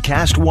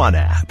Podcast One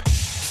app.